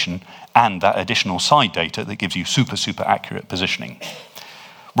constellation and that additional side data that gives you super, super accurate positioning.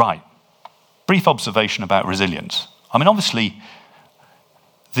 Right. Brief observation about resilience. I mean, obviously,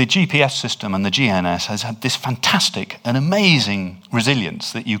 the GPS system and the GNS has had this fantastic and amazing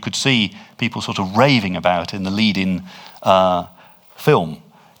resilience that you could see people sort of raving about in the lead-in film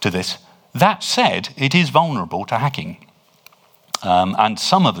to this. That said, it is vulnerable to hacking. And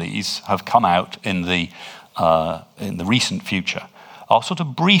some of these have come out in the recent future. I'll sort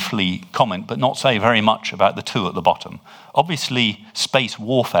of briefly comment, but not say very much about the two at the bottom. Obviously, space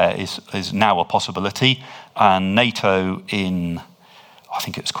warfare is now a possibility, and NATO I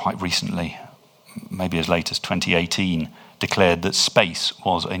think it's quite recently, maybe as late as 2018, declared that space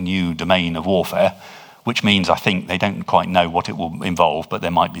was a new domain of warfare, which means I think they don't quite know what it will involve, but there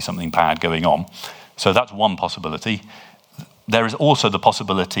might be something bad going on. So that's one possibility. There is also the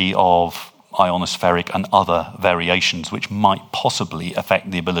possibility of ionospheric and other variations which might possibly affect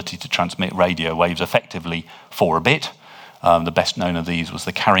the ability to transmit radio waves effectively for a bit. The best known of these was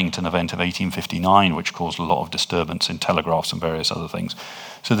the Carrington event of 1859, which caused a lot of disturbance in telegraphs and various other things.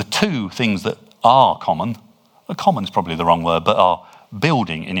 So the two things that are common is probably the wrong word, but are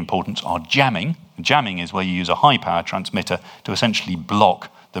building in importance are jamming. Jamming is where you use a high-power transmitter to essentially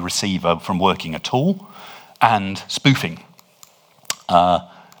block the receiver from working at all, and spoofing.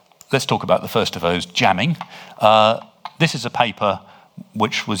 Let's talk about the first of those, jamming. This is a paper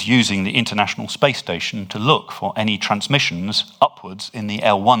which was using the International Space Station to look for any transmissions upwards in the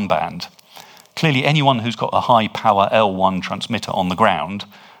L1 band. Clearly, anyone who's got a high-power L1 transmitter on the ground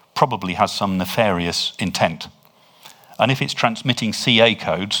probably has some nefarious intent. And if it's transmitting CA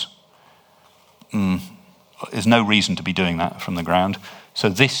codes, there's no reason to be doing that from the ground. So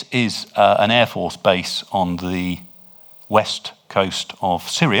this is an Air Force base on the west coast of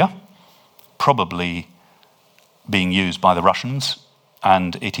Syria, probably being used by the Russians,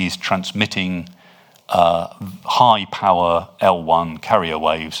 and it is transmitting high-power L1 carrier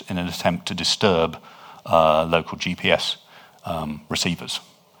waves in an attempt to disturb local GPS receivers.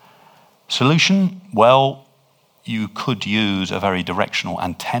 Solution? Well, you could use a very directional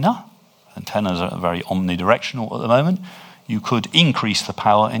antenna. Antennas are very omnidirectional at the moment. You could increase the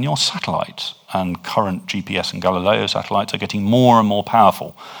power in your satellites, and current GPS and Galileo satellites are getting more and more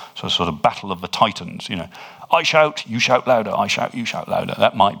powerful. So a sort of battle of the titans, I shout, you shout louder, I shout, you shout louder.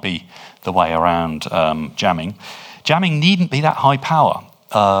 That might be the way around jamming. Jamming needn't be that high power.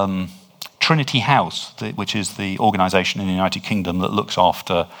 Trinity House, which is the organisation in the United Kingdom that looks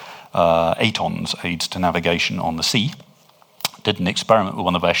after ATONs, Aids to Navigation on the Sea, did an experiment with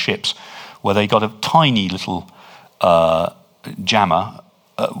one of their ships where they got a tiny little jammer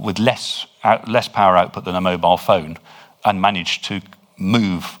with less power output than a mobile phone, and managed to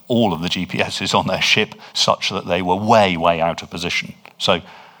move all of the GPSs on their ship such that they were way, way out of position. So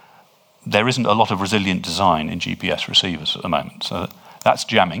there isn't a lot of resilient design in GPS receivers at the moment. So that's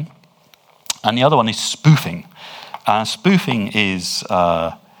jamming. And the other one is spoofing. Spoofing is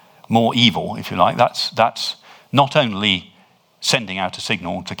more evil, if you like. That's not only sending out a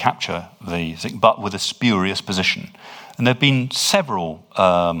signal to capture but with a spurious position. And there have been several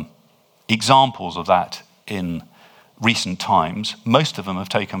examples of that in recent times. Most of them have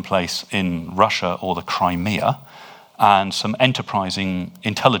taken place in Russia or the Crimea, and some enterprising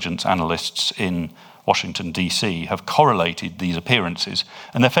intelligence analysts in Washington, D.C. have correlated these appearances,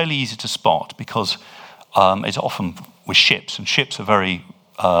 and they're fairly easy to spot because it's often with ships, and ships are very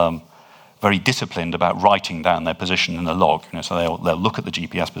very disciplined about writing down their position in a log. So they'll look at the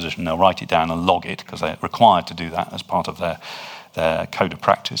GPS position, they'll write it down and log it because they're required to do that as part of their code of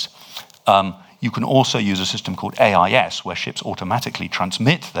practice. You can also use a system called AIS, where ships automatically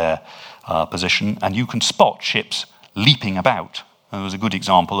transmit their position, and you can spot ships leaping about. There was a good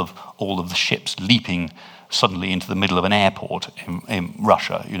example of all of the ships leaping suddenly into the middle of an airport in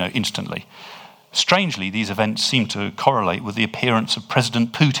Russia, instantly. Strangely, these events seem to correlate with the appearance of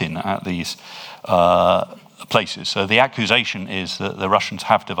President Putin at these places. So the accusation is that the Russians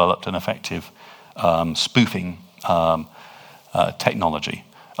have developed an effective spoofing technology.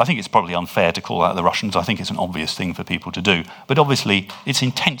 I think it's probably unfair to call out the Russians. I think it's an obvious thing for people to do. But obviously, it's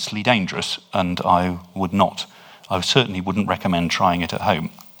intensely dangerous, and I certainly wouldn't recommend trying it at home.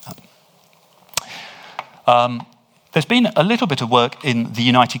 There's been a little bit of work in the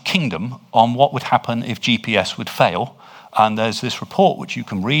United Kingdom on what would happen if GPS would fail. And there's this report which you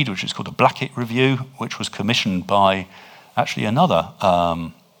can read, which is called a Blackett Review, which was commissioned by actually another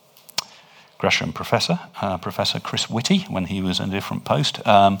Gresham professor, Professor Chris Whitty, when he was in a different post,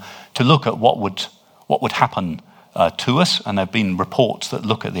 to look at what would happen to us. And there have been reports that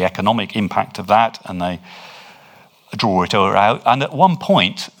look at the economic impact of that, and they draw it out. And at one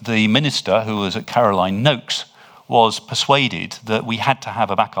point, the minister, who was at Caroline Nokes, was persuaded that we had to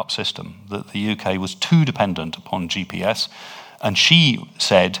have a backup system, that the UK was too dependent upon GPS. And she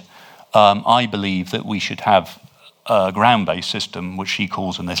said, I believe that we should have a ground-based system, which she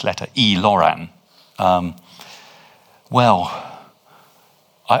calls in this letter eLORAN. I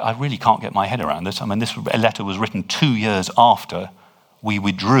really can't get my head around this. I mean, this letter was written 2 years after we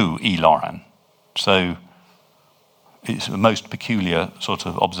withdrew eLORAN. So it's a most peculiar sort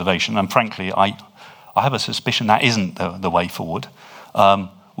of observation. And frankly, I have a suspicion that isn't the way forward.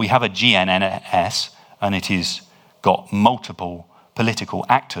 We have a GNSS, and it has got multiple political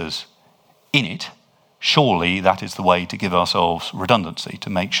actors in it. Surely that is the way to give ourselves redundancy, to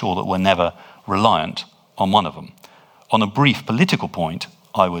make sure that we're never reliant on one of them. On a brief political point,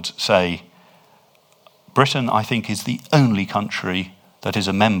 I would say Britain, I think, is the only country that is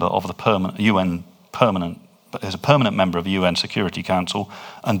a member of the is a permanent member of the UN Security Council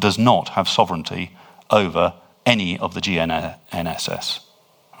and does not have sovereignty over any of the GNSS.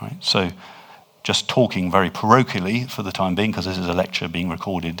 Right? So just talking very parochially for the time being, because this is a lecture being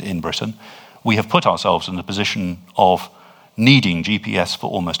recorded in Britain, we have put ourselves in the position of needing GPS for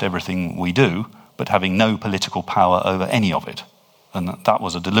almost everything we do, but having no political power over any of it. And that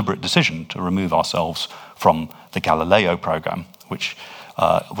was a deliberate decision to remove ourselves from the Galileo program, which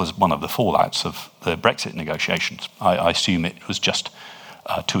was one of the fallouts of the Brexit negotiations. I assume it was just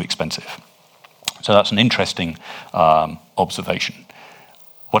too expensive. So that's an interesting observation.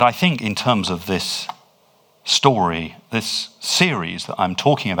 What I think in terms of this story, this series that I'm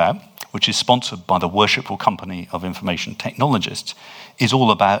talking about, which is sponsored by the Worshipful Company of Information Technologists, is all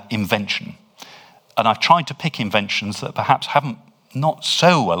about invention. And I've tried to pick inventions that perhaps haven't not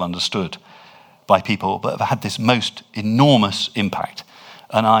so well understood by people, but have had this most enormous impact.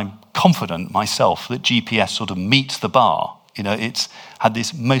 And I'm confident myself that GPS sort of meets the bar. It's had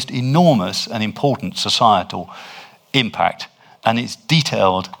this most enormous and important societal impact, and it's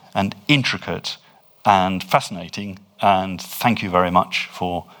detailed and intricate and fascinating. And thank you very much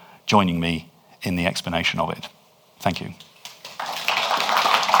for joining me in the explanation of it. Thank you.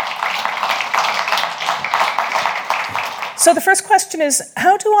 So the first question is,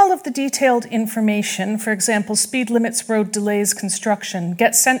 how do all of the detailed information, for example, speed limits, road delays, construction,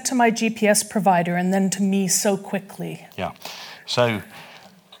 get sent to my GPS provider and then to me so quickly? Yeah. So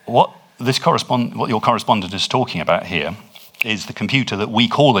what your correspondent is talking about here is the computer that we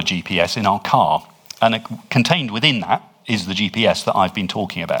call a GPS in our car. And contained within that is the GPS that I've been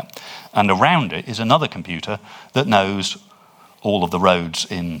talking about. And around it is another computer that knows all of the roads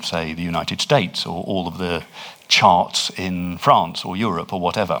in, say, the United States, or all of the charts in France or Europe or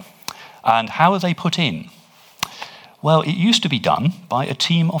whatever. And how are they put in? Well, it used to be done by a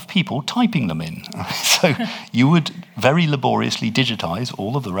team of people typing them in. So you would very laboriously digitize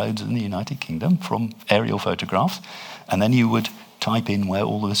all of the roads in the United Kingdom from aerial photographs, and then you would type in where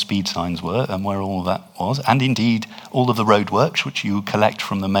all of the speed signs were and where all of that was, and indeed all of the roadworks, which you collect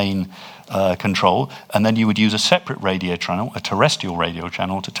from the main control, and then you would use a separate radio channel, a terrestrial radio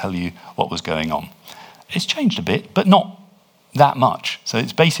channel, to tell you what was going on. It's changed a bit, but not that much. So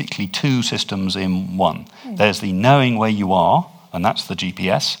it's basically two systems in one. There's the knowing where you are, and that's the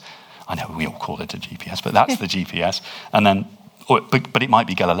GPS. I know we all call it a GPS, but that's the GPS. And then, but it might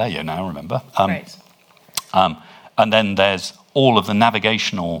be Galileo now, remember? Right. And then there's all of the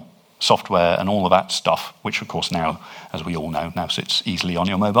navigational software and all of that stuff, which of course now, as we all know, now sits easily on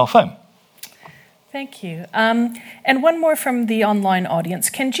your mobile phone. Thank you. And one more from the online audience.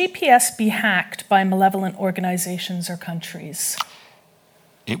 Can GPS be hacked by malevolent organizations or countries?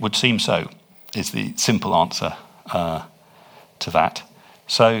 It would seem so. is the simple answer to that.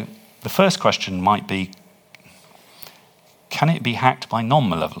 So the first question might be, can it be hacked by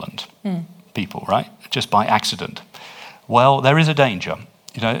non-malevolent people, right? Just by accident? Well, there is a danger.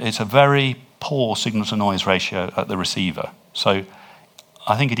 It's a very poor signal-to-noise ratio at the receiver. So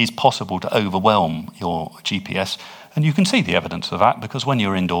I think it is possible to overwhelm your GPS, and you can see the evidence of that because when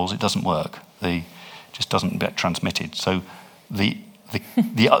you're indoors, it doesn't work. It just doesn't get transmitted. So the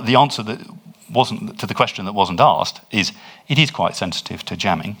answer that wasn't to the question that wasn't asked is it is quite sensitive to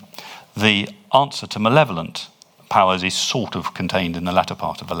jamming. The answer to malevolent powers is sort of contained in the latter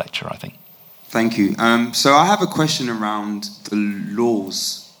part of the lecture, I think. Thank you. So I have a question around the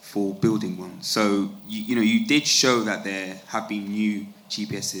laws for building one. So you did show that there have been new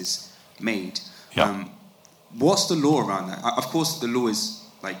GPSs made. Yeah. What's the law around that? Of course, the law is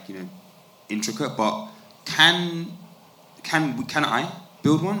intricate, but can I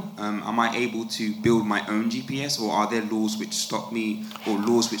build one? Am I able to build my own GPS, or are there laws which stop me, or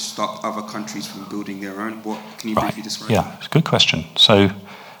laws which stop other countries from building their own? What can you briefly describe? Yeah, it's a good question. So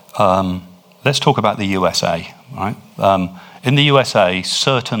let's talk about the USA. Right? In the USA,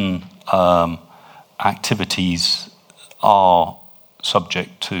 certain activities are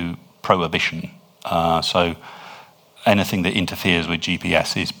subject to prohibition. So anything that interferes with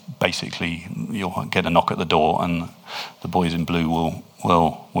GPS is basically you'll get a knock at the door, and the boys in blue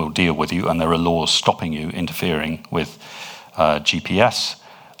will deal with you. And there are laws stopping you interfering with GPS.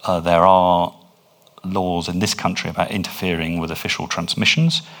 There are laws in this country about interfering with official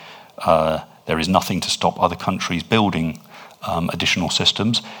transmissions. There is nothing to stop other countries building additional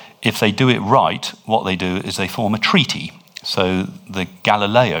systems. If they do it right, what they do is they form a treaty. So the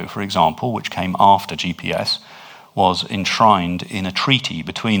Galileo, for example, which came after GPS, was enshrined in a treaty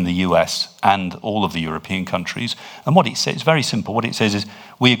between the US and all of the European countries. And what it says is very simple. What it says is,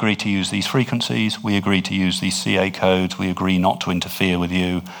 we agree to use these frequencies, we agree to use these CA codes, we agree not to interfere with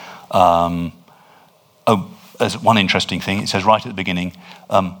you. As one interesting thing, it says right at the beginning,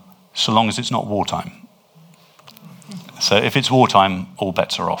 so long as it's not wartime. So if it's wartime, all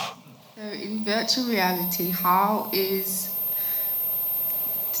bets are off. So in virtual reality, how is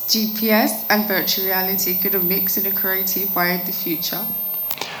GPS and virtual reality going to mix in a creative way in the future?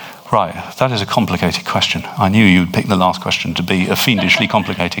 Right, that is a complicated question. I knew you'd pick the last question to be a fiendishly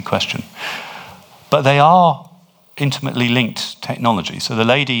complicated question. But they are intimately linked technologies. So the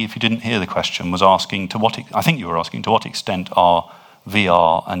lady, if you didn't hear the question, was asking to what extent are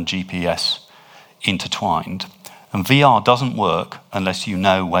VR and GPS intertwined? And VR doesn't work unless you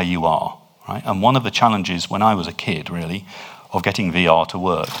know where you are, right? And one of the challenges when I was a kid, really, of getting VR to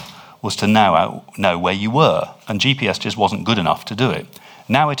work was to know where you were. And GPS just wasn't good enough to do it.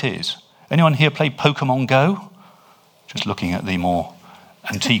 Now it is. Anyone here play Pokemon Go? Just looking at the more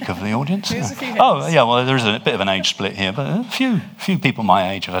antique of the audience. Oh, yeah, well, there is a bit of an age split here, but a few people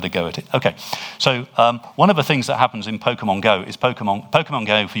my age have had a go at it. Okay, so one of the things that happens in Pokemon Go is Pokemon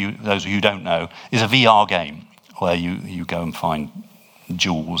Go, for you, those of you who don't know, is a VR game where you go and find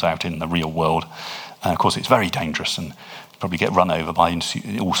jewels out in the real world. And of course, it's very dangerous and probably get run over by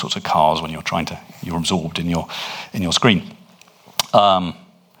all sorts of cars when you're absorbed in your screen.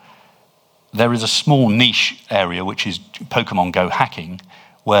 There is a small niche area which is Pokemon Go hacking,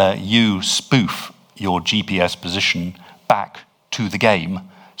 where you spoof your GPS position back to the game,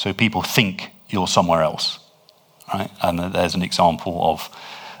 so people think you're somewhere else, right? And there's an example of.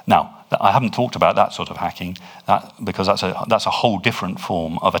 Now, I haven't talked about that sort of hacking because that's a whole different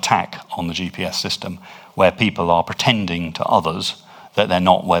form of attack on the GPS system, where people are pretending to others that they're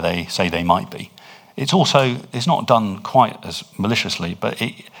not where they say they might be. It's not done quite as maliciously, but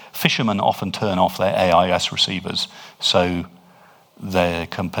fishermen often turn off their AIS receivers, so their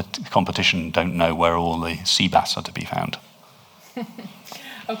competition don't know where all the sea bass are to be found.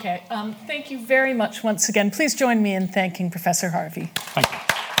 Okay, thank you very much once again. Please join me in thanking Professor Harvey. Thank you.